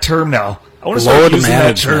love that term now. I want to start using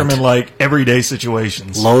that term in, everyday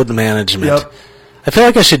situations. Load management. Yep. I feel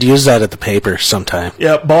like I should use that at the paper sometime.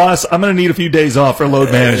 Yeah, boss, I'm going to need a few days off for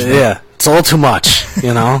load management. Yeah, it's a little too much,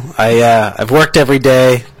 I've worked every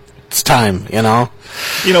day. It's time,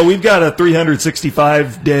 we've got a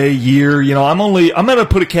 365-day year. I'm going to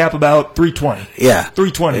put a cap about 320. Yeah.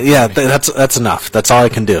 320. Yeah, that's enough. That's all I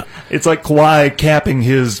can do. It's like Kawhi capping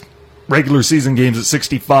his regular season games at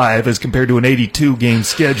 65 as compared to an 82-game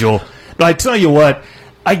schedule. But I tell you what,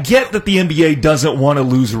 I get that the NBA doesn't want to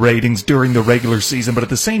lose ratings during the regular season, but at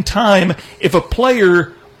the same time, if a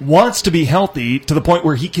player wants to be healthy to the point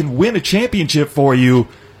where he can win a championship for you,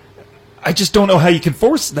 I just don't know how you can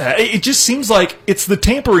force that. It just seems like it's the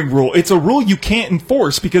tampering rule. It's a rule you can't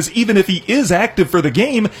enforce because even if he is active for the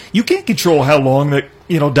game, you can't control how long that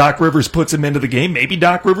Doc Rivers puts him into the game. Maybe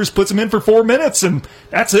Doc Rivers puts him in for 4 minutes and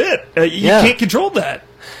that's it. You can't control that.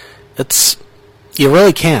 You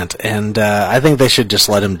really can't, and I think they should just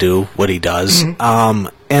let him do what he does.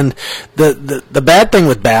 And the bad thing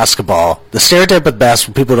with basketball, the stereotype with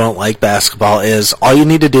basketball, people don't like basketball, is all you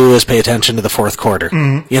need to do is pay attention to the fourth quarter.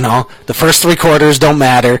 The first 3 quarters don't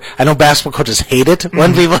matter. I know basketball coaches hate it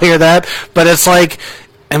when people hear that, but it's like,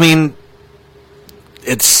 I mean,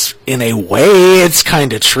 it's in a way, it's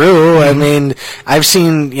kind of true. I mean, I've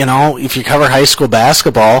seen, if you cover high school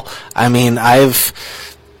basketball, I mean, I've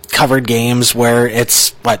covered games where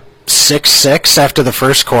it's 6-6 after the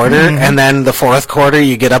first quarter, and then the fourth quarter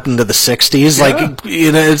you get up into the 60s.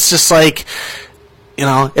 It's just like,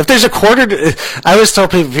 if there's a quarter, I always tell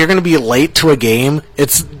people if you're going to be late to a game,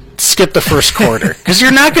 skip the first quarter because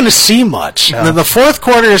you're not going to see much. No. The fourth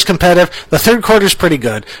quarter is competitive. The third quarter is pretty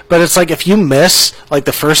good, but it's like if you miss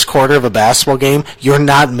the first quarter of a basketball game, you're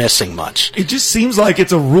not missing much. It just seems like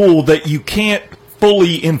it's a rule that you can't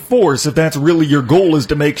fully enforce if that's really your goal, is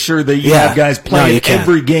to make sure that you have guys playing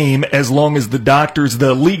every game as long as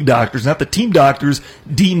the league doctors, not the team doctors,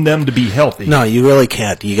 deem them to be healthy. No, you really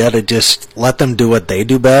can't. You got to just let them do what they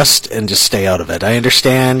do best and just stay out of it. I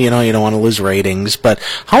understand, you don't want to lose ratings, but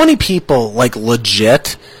how many people,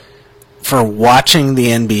 legit, for watching the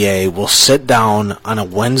NBA, will sit down on a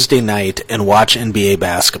Wednesday night and watch NBA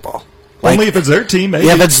basketball? Only if it's their team, maybe.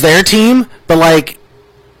 Yeah, if it's their team, but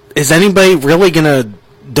is anybody really going to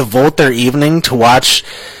devote their evening to watch,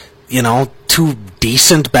 2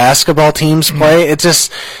 decent basketball teams play? It's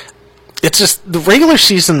just the regular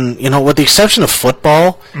season, with the exception of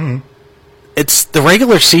football, it's the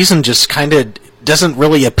regular season just kind of doesn't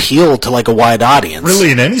really appeal to a wide audience.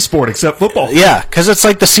 Really in any sport except football. Yeah, because it's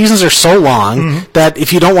the seasons are so long that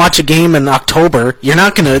if you don't watch a game in October, you're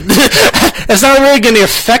not going to, it's not really going to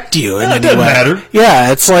affect you in any way. It doesn't matter.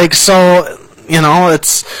 Yeah, it's so...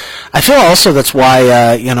 I feel also that's why,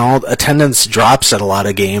 attendance drops at a lot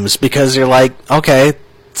of games because you're okay,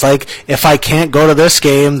 it's if I can't go to this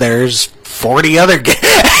game, there's 40 other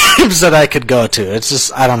games that I could go to. It's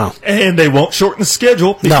just, I don't know. And they won't shorten the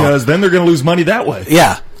schedule because then they're going to lose money that way.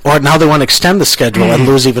 Yeah. Or now they want to extend the schedule and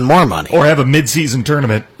lose even more money. Or have a mid-season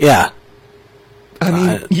tournament. Yeah. I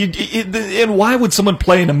mean, and why would someone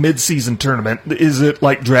play in a mid-season tournament? Is it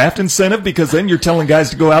draft incentive? Because then you're telling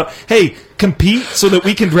guys to go out, hey, compete so that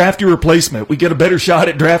we can draft your replacement. We get a better shot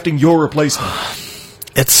at drafting your replacement.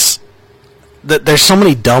 There's so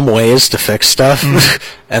many dumb ways to fix stuff,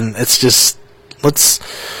 and it's just,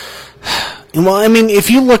 well, I mean,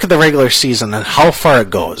 if you look at the regular season and how far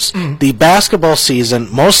it goes, the basketball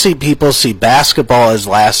season, most people see basketball as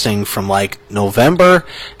lasting from November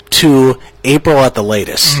to April at the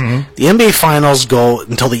latest. The NBA Finals go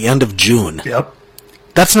until the end of June. Yep.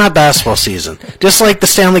 That's not basketball season. Just like the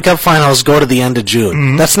Stanley Cup Finals go to the end of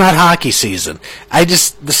June. That's not hockey season.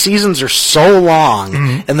 The seasons are so long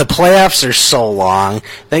and the playoffs are so long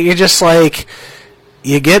that you're just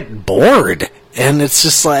you get bored. And it's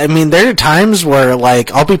just there are times where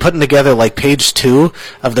I'll be putting together page 2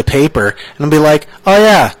 of the paper and I'll be oh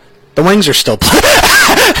yeah, the Wings are still playing.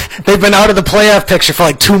 They've been out of the playoff picture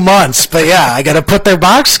for 2 months, but yeah, I got to put their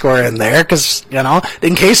box score in there because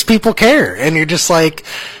in case people care. And you're just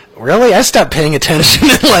really? I stopped paying attention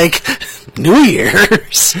at New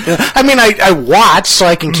Year's. I mean, I watch so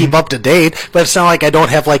I can keep up to date, but it's not I don't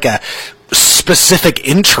have a specific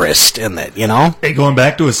interest in it. Hey, going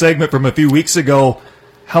back to a segment from a few weeks ago.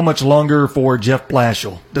 How much longer for Jeff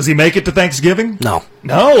Blashill? Does he make it to Thanksgiving? No.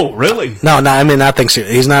 No, really? No, I mean, not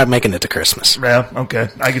Thanksgiving. He's not making it to Christmas. Yeah, okay.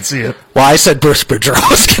 I can see it. Well, I said Bruce Boudreau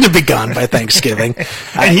was going to be gone by Thanksgiving.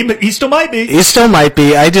 And he still might be. He still might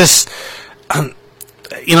be. I just,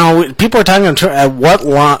 people are talking at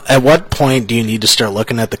what point do you need to start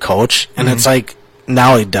looking at the coach? And it's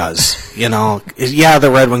now he does. Yeah, the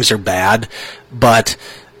Red Wings are bad, but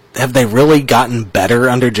have they really gotten better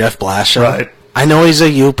under Jeff Blashill? Right. I know he's a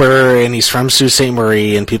Youper and he's from Sault Ste.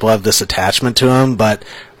 Marie and people have this attachment to him, but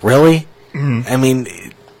really? I mean,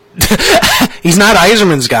 he's not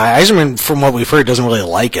Yzerman's guy. Yzerman, from what we've heard, doesn't really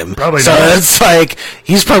like him. Probably so not. It's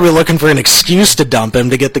he's probably looking for an excuse to dump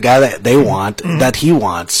him to get the guy that they want, that he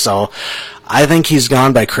wants. So I think he's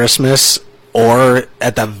gone by Christmas, or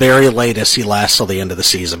at the very latest, he lasts till the end of the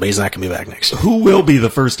season, but he's not going to be back next year. Who will be the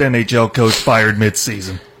first NHL coach fired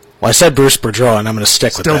mid-season? Well, I said Bruce Boudreau, and I'm going to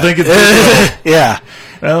stick with that. Still think it's Boudreau? Yeah.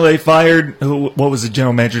 Well, they fired, what was the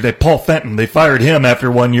general manager today? Paul Fenton. They fired him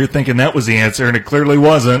after 1 year thinking that was the answer, and it clearly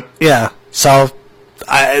wasn't. Yeah. So,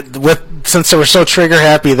 since they were so trigger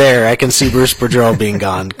happy there, I can see Bruce Boudreau being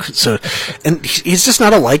gone. So, and he's just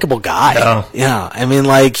not a likable guy. No. Yeah, I mean,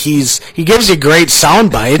 like he gives you great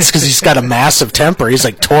sound bites because he's got a massive temper. He's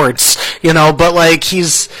like Torts, but like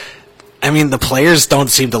the players don't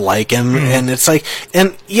seem to like him, and it's like,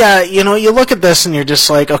 and yeah, you look at this and you're just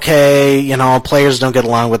like, okay, players don't get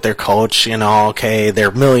along with their coach, okay,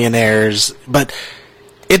 they're millionaires, but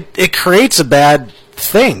it creates a bad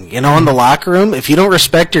thing, in the locker room. If you don't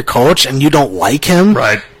respect your coach and you don't like him,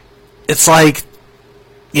 right, it's like,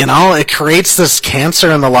 it creates this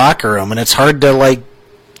cancer in the locker room, and it's hard to like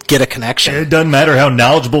get a connection. It doesn't matter how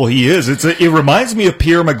knowledgeable he is. It reminds me of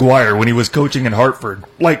Pierre Maguire when he was coaching in Hartford.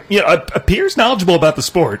 Like, Pierre's knowledgeable about the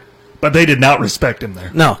sport, but they did not respect him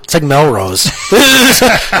there. No, it's like Melrose. It's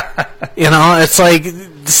like,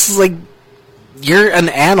 this is like, you're an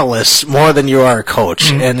analyst more than you are a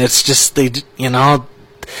coach, and it's just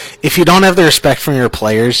if you don't have the respect from your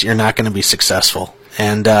players, you're not going to be successful.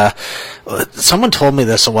 And someone told me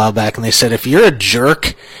this a while back, and they said if you're a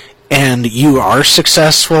jerk and you are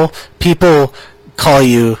successful, people call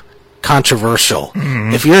you controversial.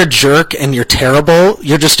 If you're a jerk and you're terrible,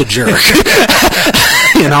 you're just a jerk.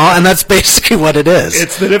 And that's basically what it is.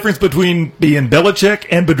 It's the difference between being Belichick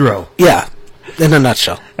and Boudreau. Yeah. In a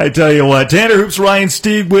nutshell. I tell you what, Tanner Hoops, Ryan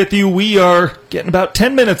Stieg with you. We are getting about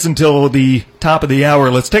 10 minutes until the top of the hour.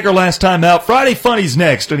 Let's take our last time out. Friday Funnies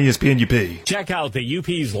next on ESPN UP. Check out the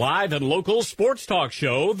UP's live and local sports talk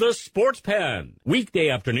show, The Sports Pen. Weekday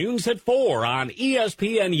afternoons at 4 on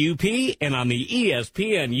ESPN UP and on the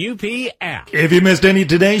ESPN UP app. If you missed any of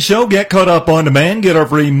today's show, get caught up on demand. Get our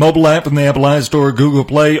free mobile app from the Apple iStore, Google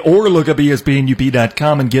Play, or look up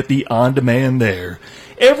ESPNUP.com and get the on-demand there.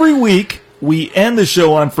 Every week, we end the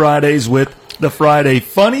show on Fridays with the Friday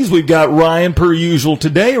Funnies. We've got Ryan per usual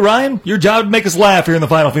today. Ryan, your job to make us laugh here in the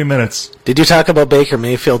final few minutes. Did you talk about Baker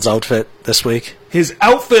Mayfield's outfit this week? His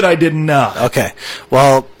outfit I did not. Okay.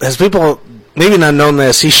 Well, as people maybe not known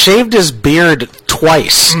this, he shaved his beard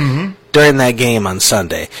twice during that game on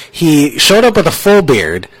Sunday. He showed up with a full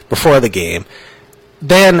beard before the game,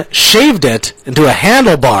 then shaved it into a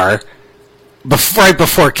handlebar right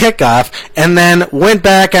before kickoff, and then went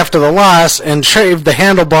back after the loss and shaved the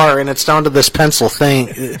handlebar, and it's down to this pencil thing.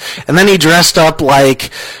 And then he dressed up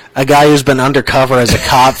like a guy who's been undercover as a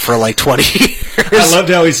cop for like 20 years. I loved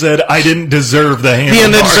how he said, I didn't deserve the handlebar. He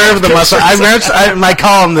didn't deserve the mustache. My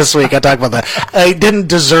column this week, I talked about that. I didn't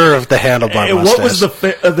deserve the handlebar mustache. What was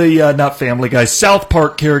the not Family Guy, South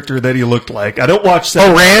Park character that he looked like? I don't watch South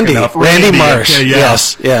Park Randy. enough. Randy Marsh. Okay, yeah.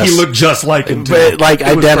 Yes. He looked just like him, too. But, like,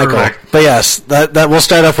 identical. Perfect. But yes, that we'll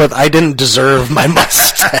start off with, I didn't deserve my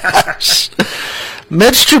mustache.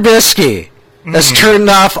 Mitch Trubisky has turned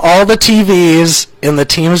off all the TVs in the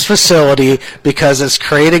team's facility because it's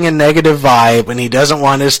creating a negative vibe, and he doesn't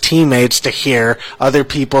want his teammates to hear other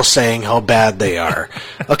people saying how bad they are.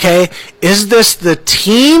 Okay? Is this the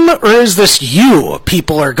team, or is this you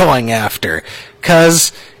people are going after?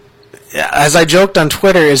 Because, as I joked on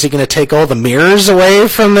Twitter, is he going to take all the mirrors away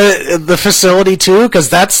from the facility too?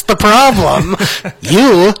 Because that's the problem.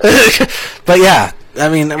 You. But yeah. I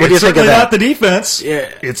mean, what do you think of that? It's not the defense. Yeah.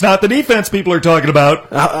 It's not the defense people are talking about.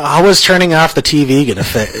 How is turning off the TV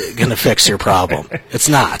going to fix your problem? It's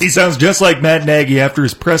not. He sounds just like Matt Nagy after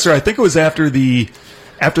his presser. I think it was after the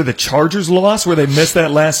Chargers loss where they missed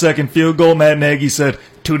that last-second field goal. Matt Nagy said,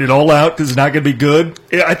 tune it all out because it's not going to be good.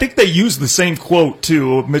 I think they used the same quote,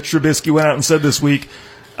 too. Mitch Trubisky went out and said this week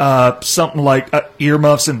something like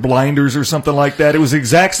earmuffs and blinders or something like that. It was the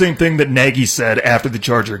exact same thing that Nagy said after the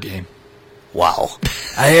Charger game. Wow.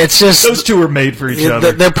 It's just... Those two are made for each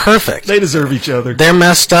other. They're perfect. They deserve each other. They're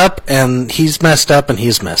messed up, and he's messed up, and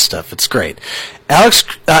he's messed up. It's great.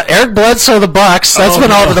 Eric Bledsoe, the Bucks, that's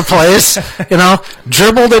been all over the place.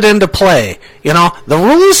 Dribbled it into play. The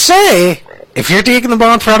rules say if you're taking the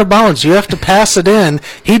ball out of bounds, you have to pass it in.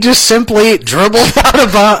 He just simply dribbled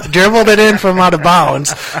it in from out of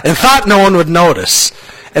bounds and thought no one would notice.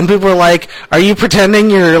 And people were like, "Are you pretending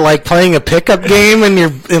you're like playing a pickup game in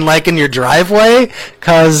your driveway?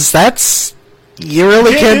 Because you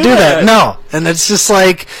really can't do that." No, and it's just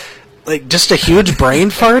like just a huge brain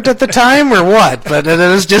fart at the time, or what? But it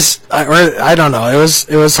was just, I don't know.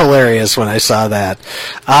 It was hilarious when I saw that.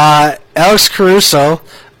 Alex Caruso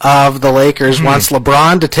of the Lakers wants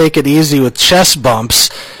LeBron to take it easy with chest bumps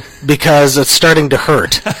because it's starting to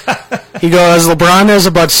hurt. He goes, LeBron has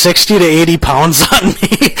about 60 to 80 pounds on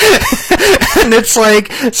me. And it's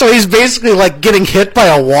like, so he's basically like getting hit by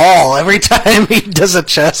a wall every time he does a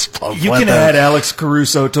chest bump. You can add Alex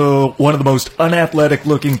Caruso to one of the most unathletic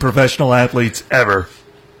looking professional athletes ever.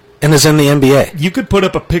 and is in the NBA. You could put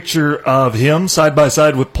up a picture of him side by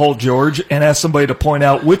side with Paul George and ask somebody to point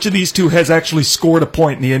out which of these two has actually scored a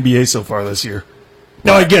point in the NBA so far this year.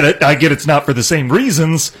 Now, I get it. I get it's not for the same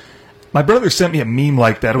reasons. My brother sent me a meme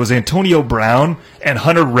like that. It was Antonio Brown and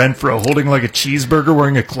Hunter Renfrow holding like a cheeseburger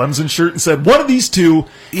wearing a Clemson shirt and said, one of these two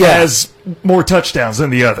has more touchdowns than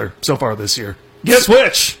the other so far this year. Guess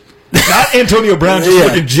which? Not Antonio Brown just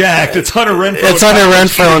looking jacked. It's Hunter Renfrow. It's Hunter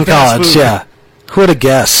Renfrow in college, yeah. Who would have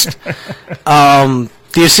guessed?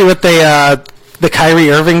 Do you see what the Kyrie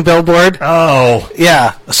Irving billboard? Oh.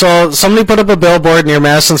 Yeah. So somebody put up a billboard near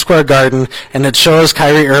Madison Square Garden, and it shows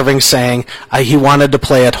Kyrie Irving saying he wanted to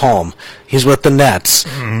play at home. He's with the Nets.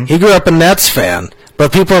 Mm-hmm. He grew up a Nets fan,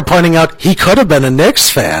 but people are pointing out he could have been a Knicks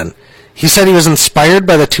fan. He said he was inspired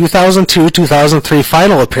by the 2002-2003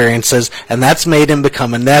 final appearances, and that's made him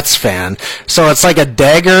become a Nets fan. So it's like a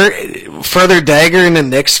further dagger into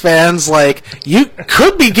Knicks fans. Like, you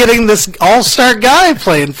could be getting this all-star guy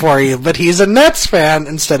playing for you, but he's a Nets fan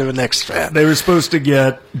instead of a Knicks fan. They were supposed to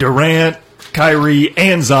get Durant, Kyrie,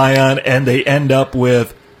 and Zion, and they end up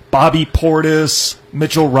with Bobby Portis,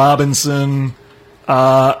 Mitchell Robinson.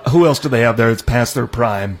 Who else do they have there that's past their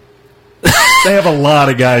prime? They have a lot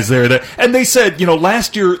of guys there. And they said,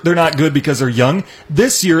 last year they're not good because they're young.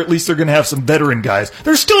 This year, at least they're going to have some veteran guys.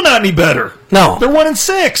 They're still not any better. No. They're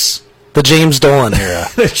 1-6. The James Dolan era.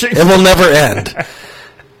 It will never end.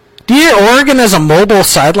 Do you hear Oregon has a mobile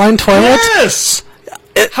sideline toilet? Yes!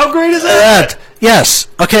 How great is that? Yes.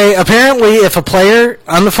 Okay, apparently if a player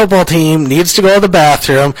on the football team needs to go to the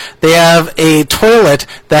bathroom, they have a toilet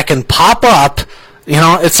that can pop up.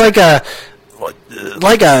 It's like a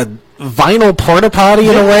vinyl porta potty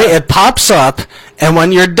in a way. It pops up, and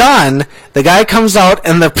when you're done, the guy comes out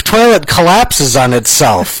and the toilet collapses on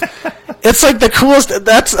itself. It's like the coolest.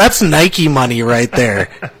 That's Nike money right there.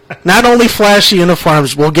 Not only flashy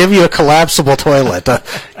uniforms, we'll give you a collapsible toilet. You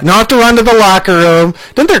don't have to run to the locker room.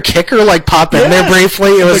 Didn't their kicker pop in there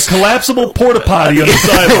briefly? It was the collapsible porta potty on the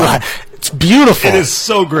sideline. It's beautiful. It is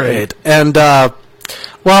so great. And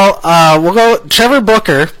we'll go. Trevor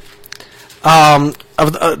Booker.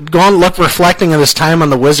 Reflecting on his time on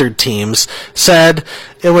the Wizard teams, said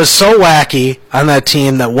it was so wacky on that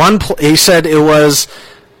team that he said it was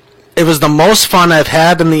the most fun I've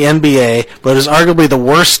had in the NBA, but it was arguably the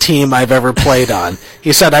worst team I've ever played on.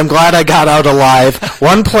 He said, I'm glad I got out alive.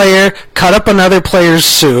 One player cut up another player's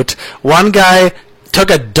suit. One guy took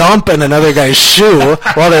a dump in another guy's shoe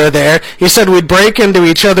while they were there. He said we'd break into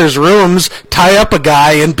each other's rooms, tie up a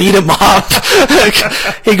guy, and beat him up.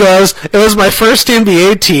 He goes, it was my first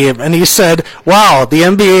NBA team, and he said, wow, the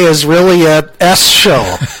NBA is really a S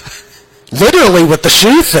show. Literally with the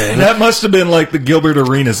shoe thing. That must have been like the Gilbert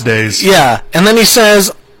Arenas days. Yeah, and then he says,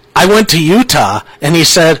 I went to Utah, and he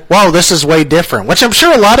said, wow, this is way different, which I'm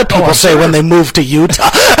sure a lot of people say when they move to Utah.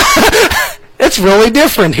 It's really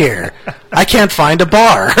different here. I can't find a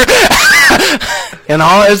bar.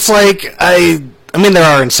 It's like, I mean, there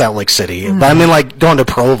are in Salt Lake City, but I mean, like, going to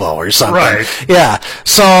Provo or something. Right. Yeah.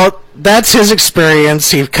 So that's his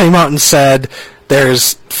experience. He came out and said,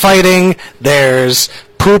 there's fighting, there's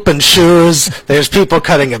poop and shoes, there's people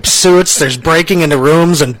cutting up suits, there's breaking into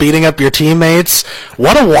rooms and beating up your teammates.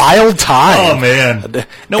 What a wild time. Oh, man.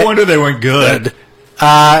 No wonder they weren't good.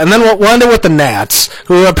 And then we'll end it with the Nats,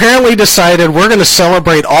 who apparently decided we're going to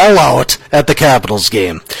celebrate all out at the Capitals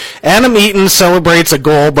game. Adam Eaton celebrates a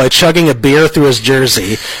goal by chugging a beer through his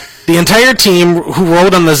jersey. The entire team who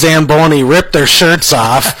rode on the Zamboni ripped their shirts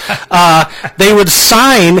off. They would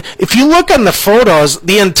sign, if you look on the photos,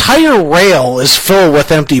 the entire rail is full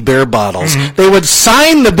with empty beer bottles. Mm-hmm. They would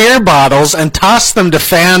sign the beer bottles and toss them to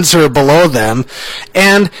fans who are below them.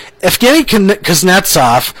 And Evgeny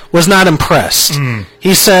Kuznetsov was not impressed. Mm.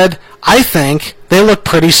 He said, I think they look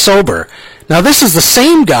pretty sober. Now, this is the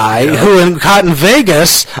same guy who caught in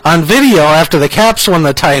Vegas on video after the Caps won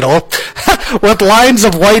the title with lines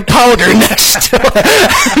of white powder next to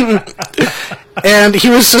it. And he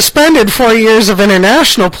was suspended 4 years of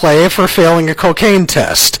international play for failing a cocaine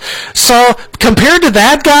test. So, compared to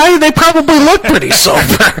that guy, they probably look pretty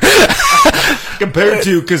sober. Compared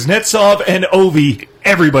to Kuznetsov and Ovi,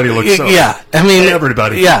 everybody looks sober. Yeah, I mean,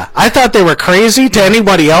 everybody. Yeah, I thought they were crazy. To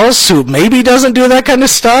anybody else who maybe doesn't do that kind of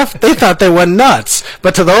stuff, they thought they went nuts.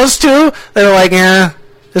 But to those two, they were like,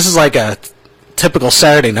 this is like a typical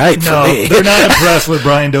Saturday night for me. They're not impressed with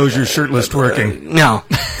Brian Dozier's shirtless twerking. No.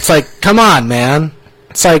 It's like, come on, man.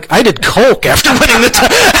 It's like, I did coke after winning the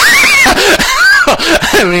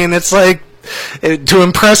I mean, it's like, to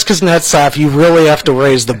impress Kuznetsov, you really have to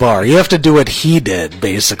raise the bar. You have to do what he did,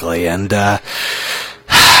 basically. And,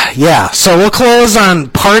 yeah, so we'll close on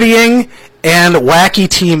partying and wacky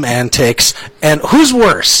team antics. And who's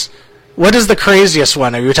worse? What is the craziest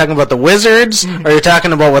one? Are you talking about the Wizards, or are you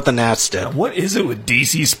talking about what the Nats did? What is it with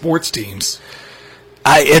DC sports teams?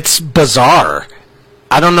 It's bizarre.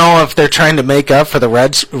 I don't know if they're trying to make up for the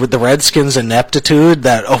Redskins' ineptitude,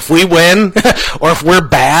 that if we win or if we're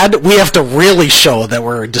bad, we have to really show that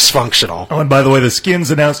we're dysfunctional. Oh, and by the way, the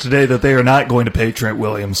Skins announced today that they are not going to pay Trent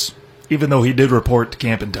Williams, even though he did report to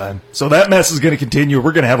camp in time. So that mess is going to continue.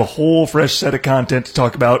 We're going to have a whole fresh set of content to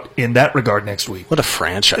talk about in that regard next week. What a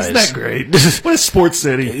franchise. Isn't that great? What a sports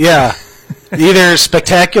city. Yeah. Either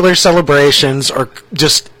spectacular celebrations or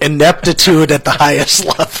just ineptitude at the highest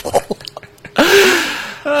level.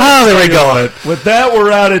 Oh, there we go. With that,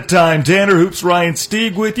 we're out of time. Tanner Hoops, Ryan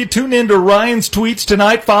Stieg with you. Tune in to Ryan's tweets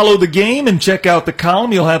tonight. Follow the game and check out the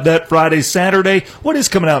column. You'll have that Friday, Saturday. What is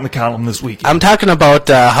coming out in the column this weekend? I'm talking about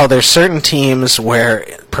how there's certain teams where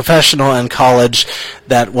professional and college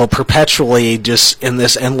that will perpetually just in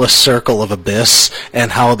this endless circle of abyss,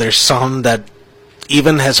 and how there's some that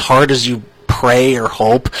even as hard as you pray or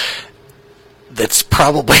hope, that's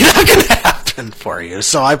probably not going to happen for you.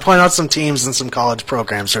 So I point out some teams and some college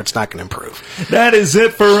programs where it's not going to improve. That is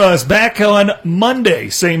it for us. Back on Monday,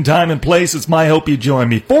 same time and place. It's my hope you join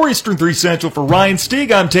me. 4 Eastern, 3 Central for Ryan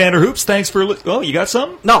Stieg. I'm Tanner Hoops. Thanks for listening. Oh, you got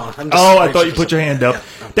something? No. I thought you put your hand up.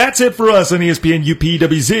 That's it for us on ESPN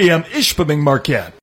UPWZ. I'm Ishpeming Marquette.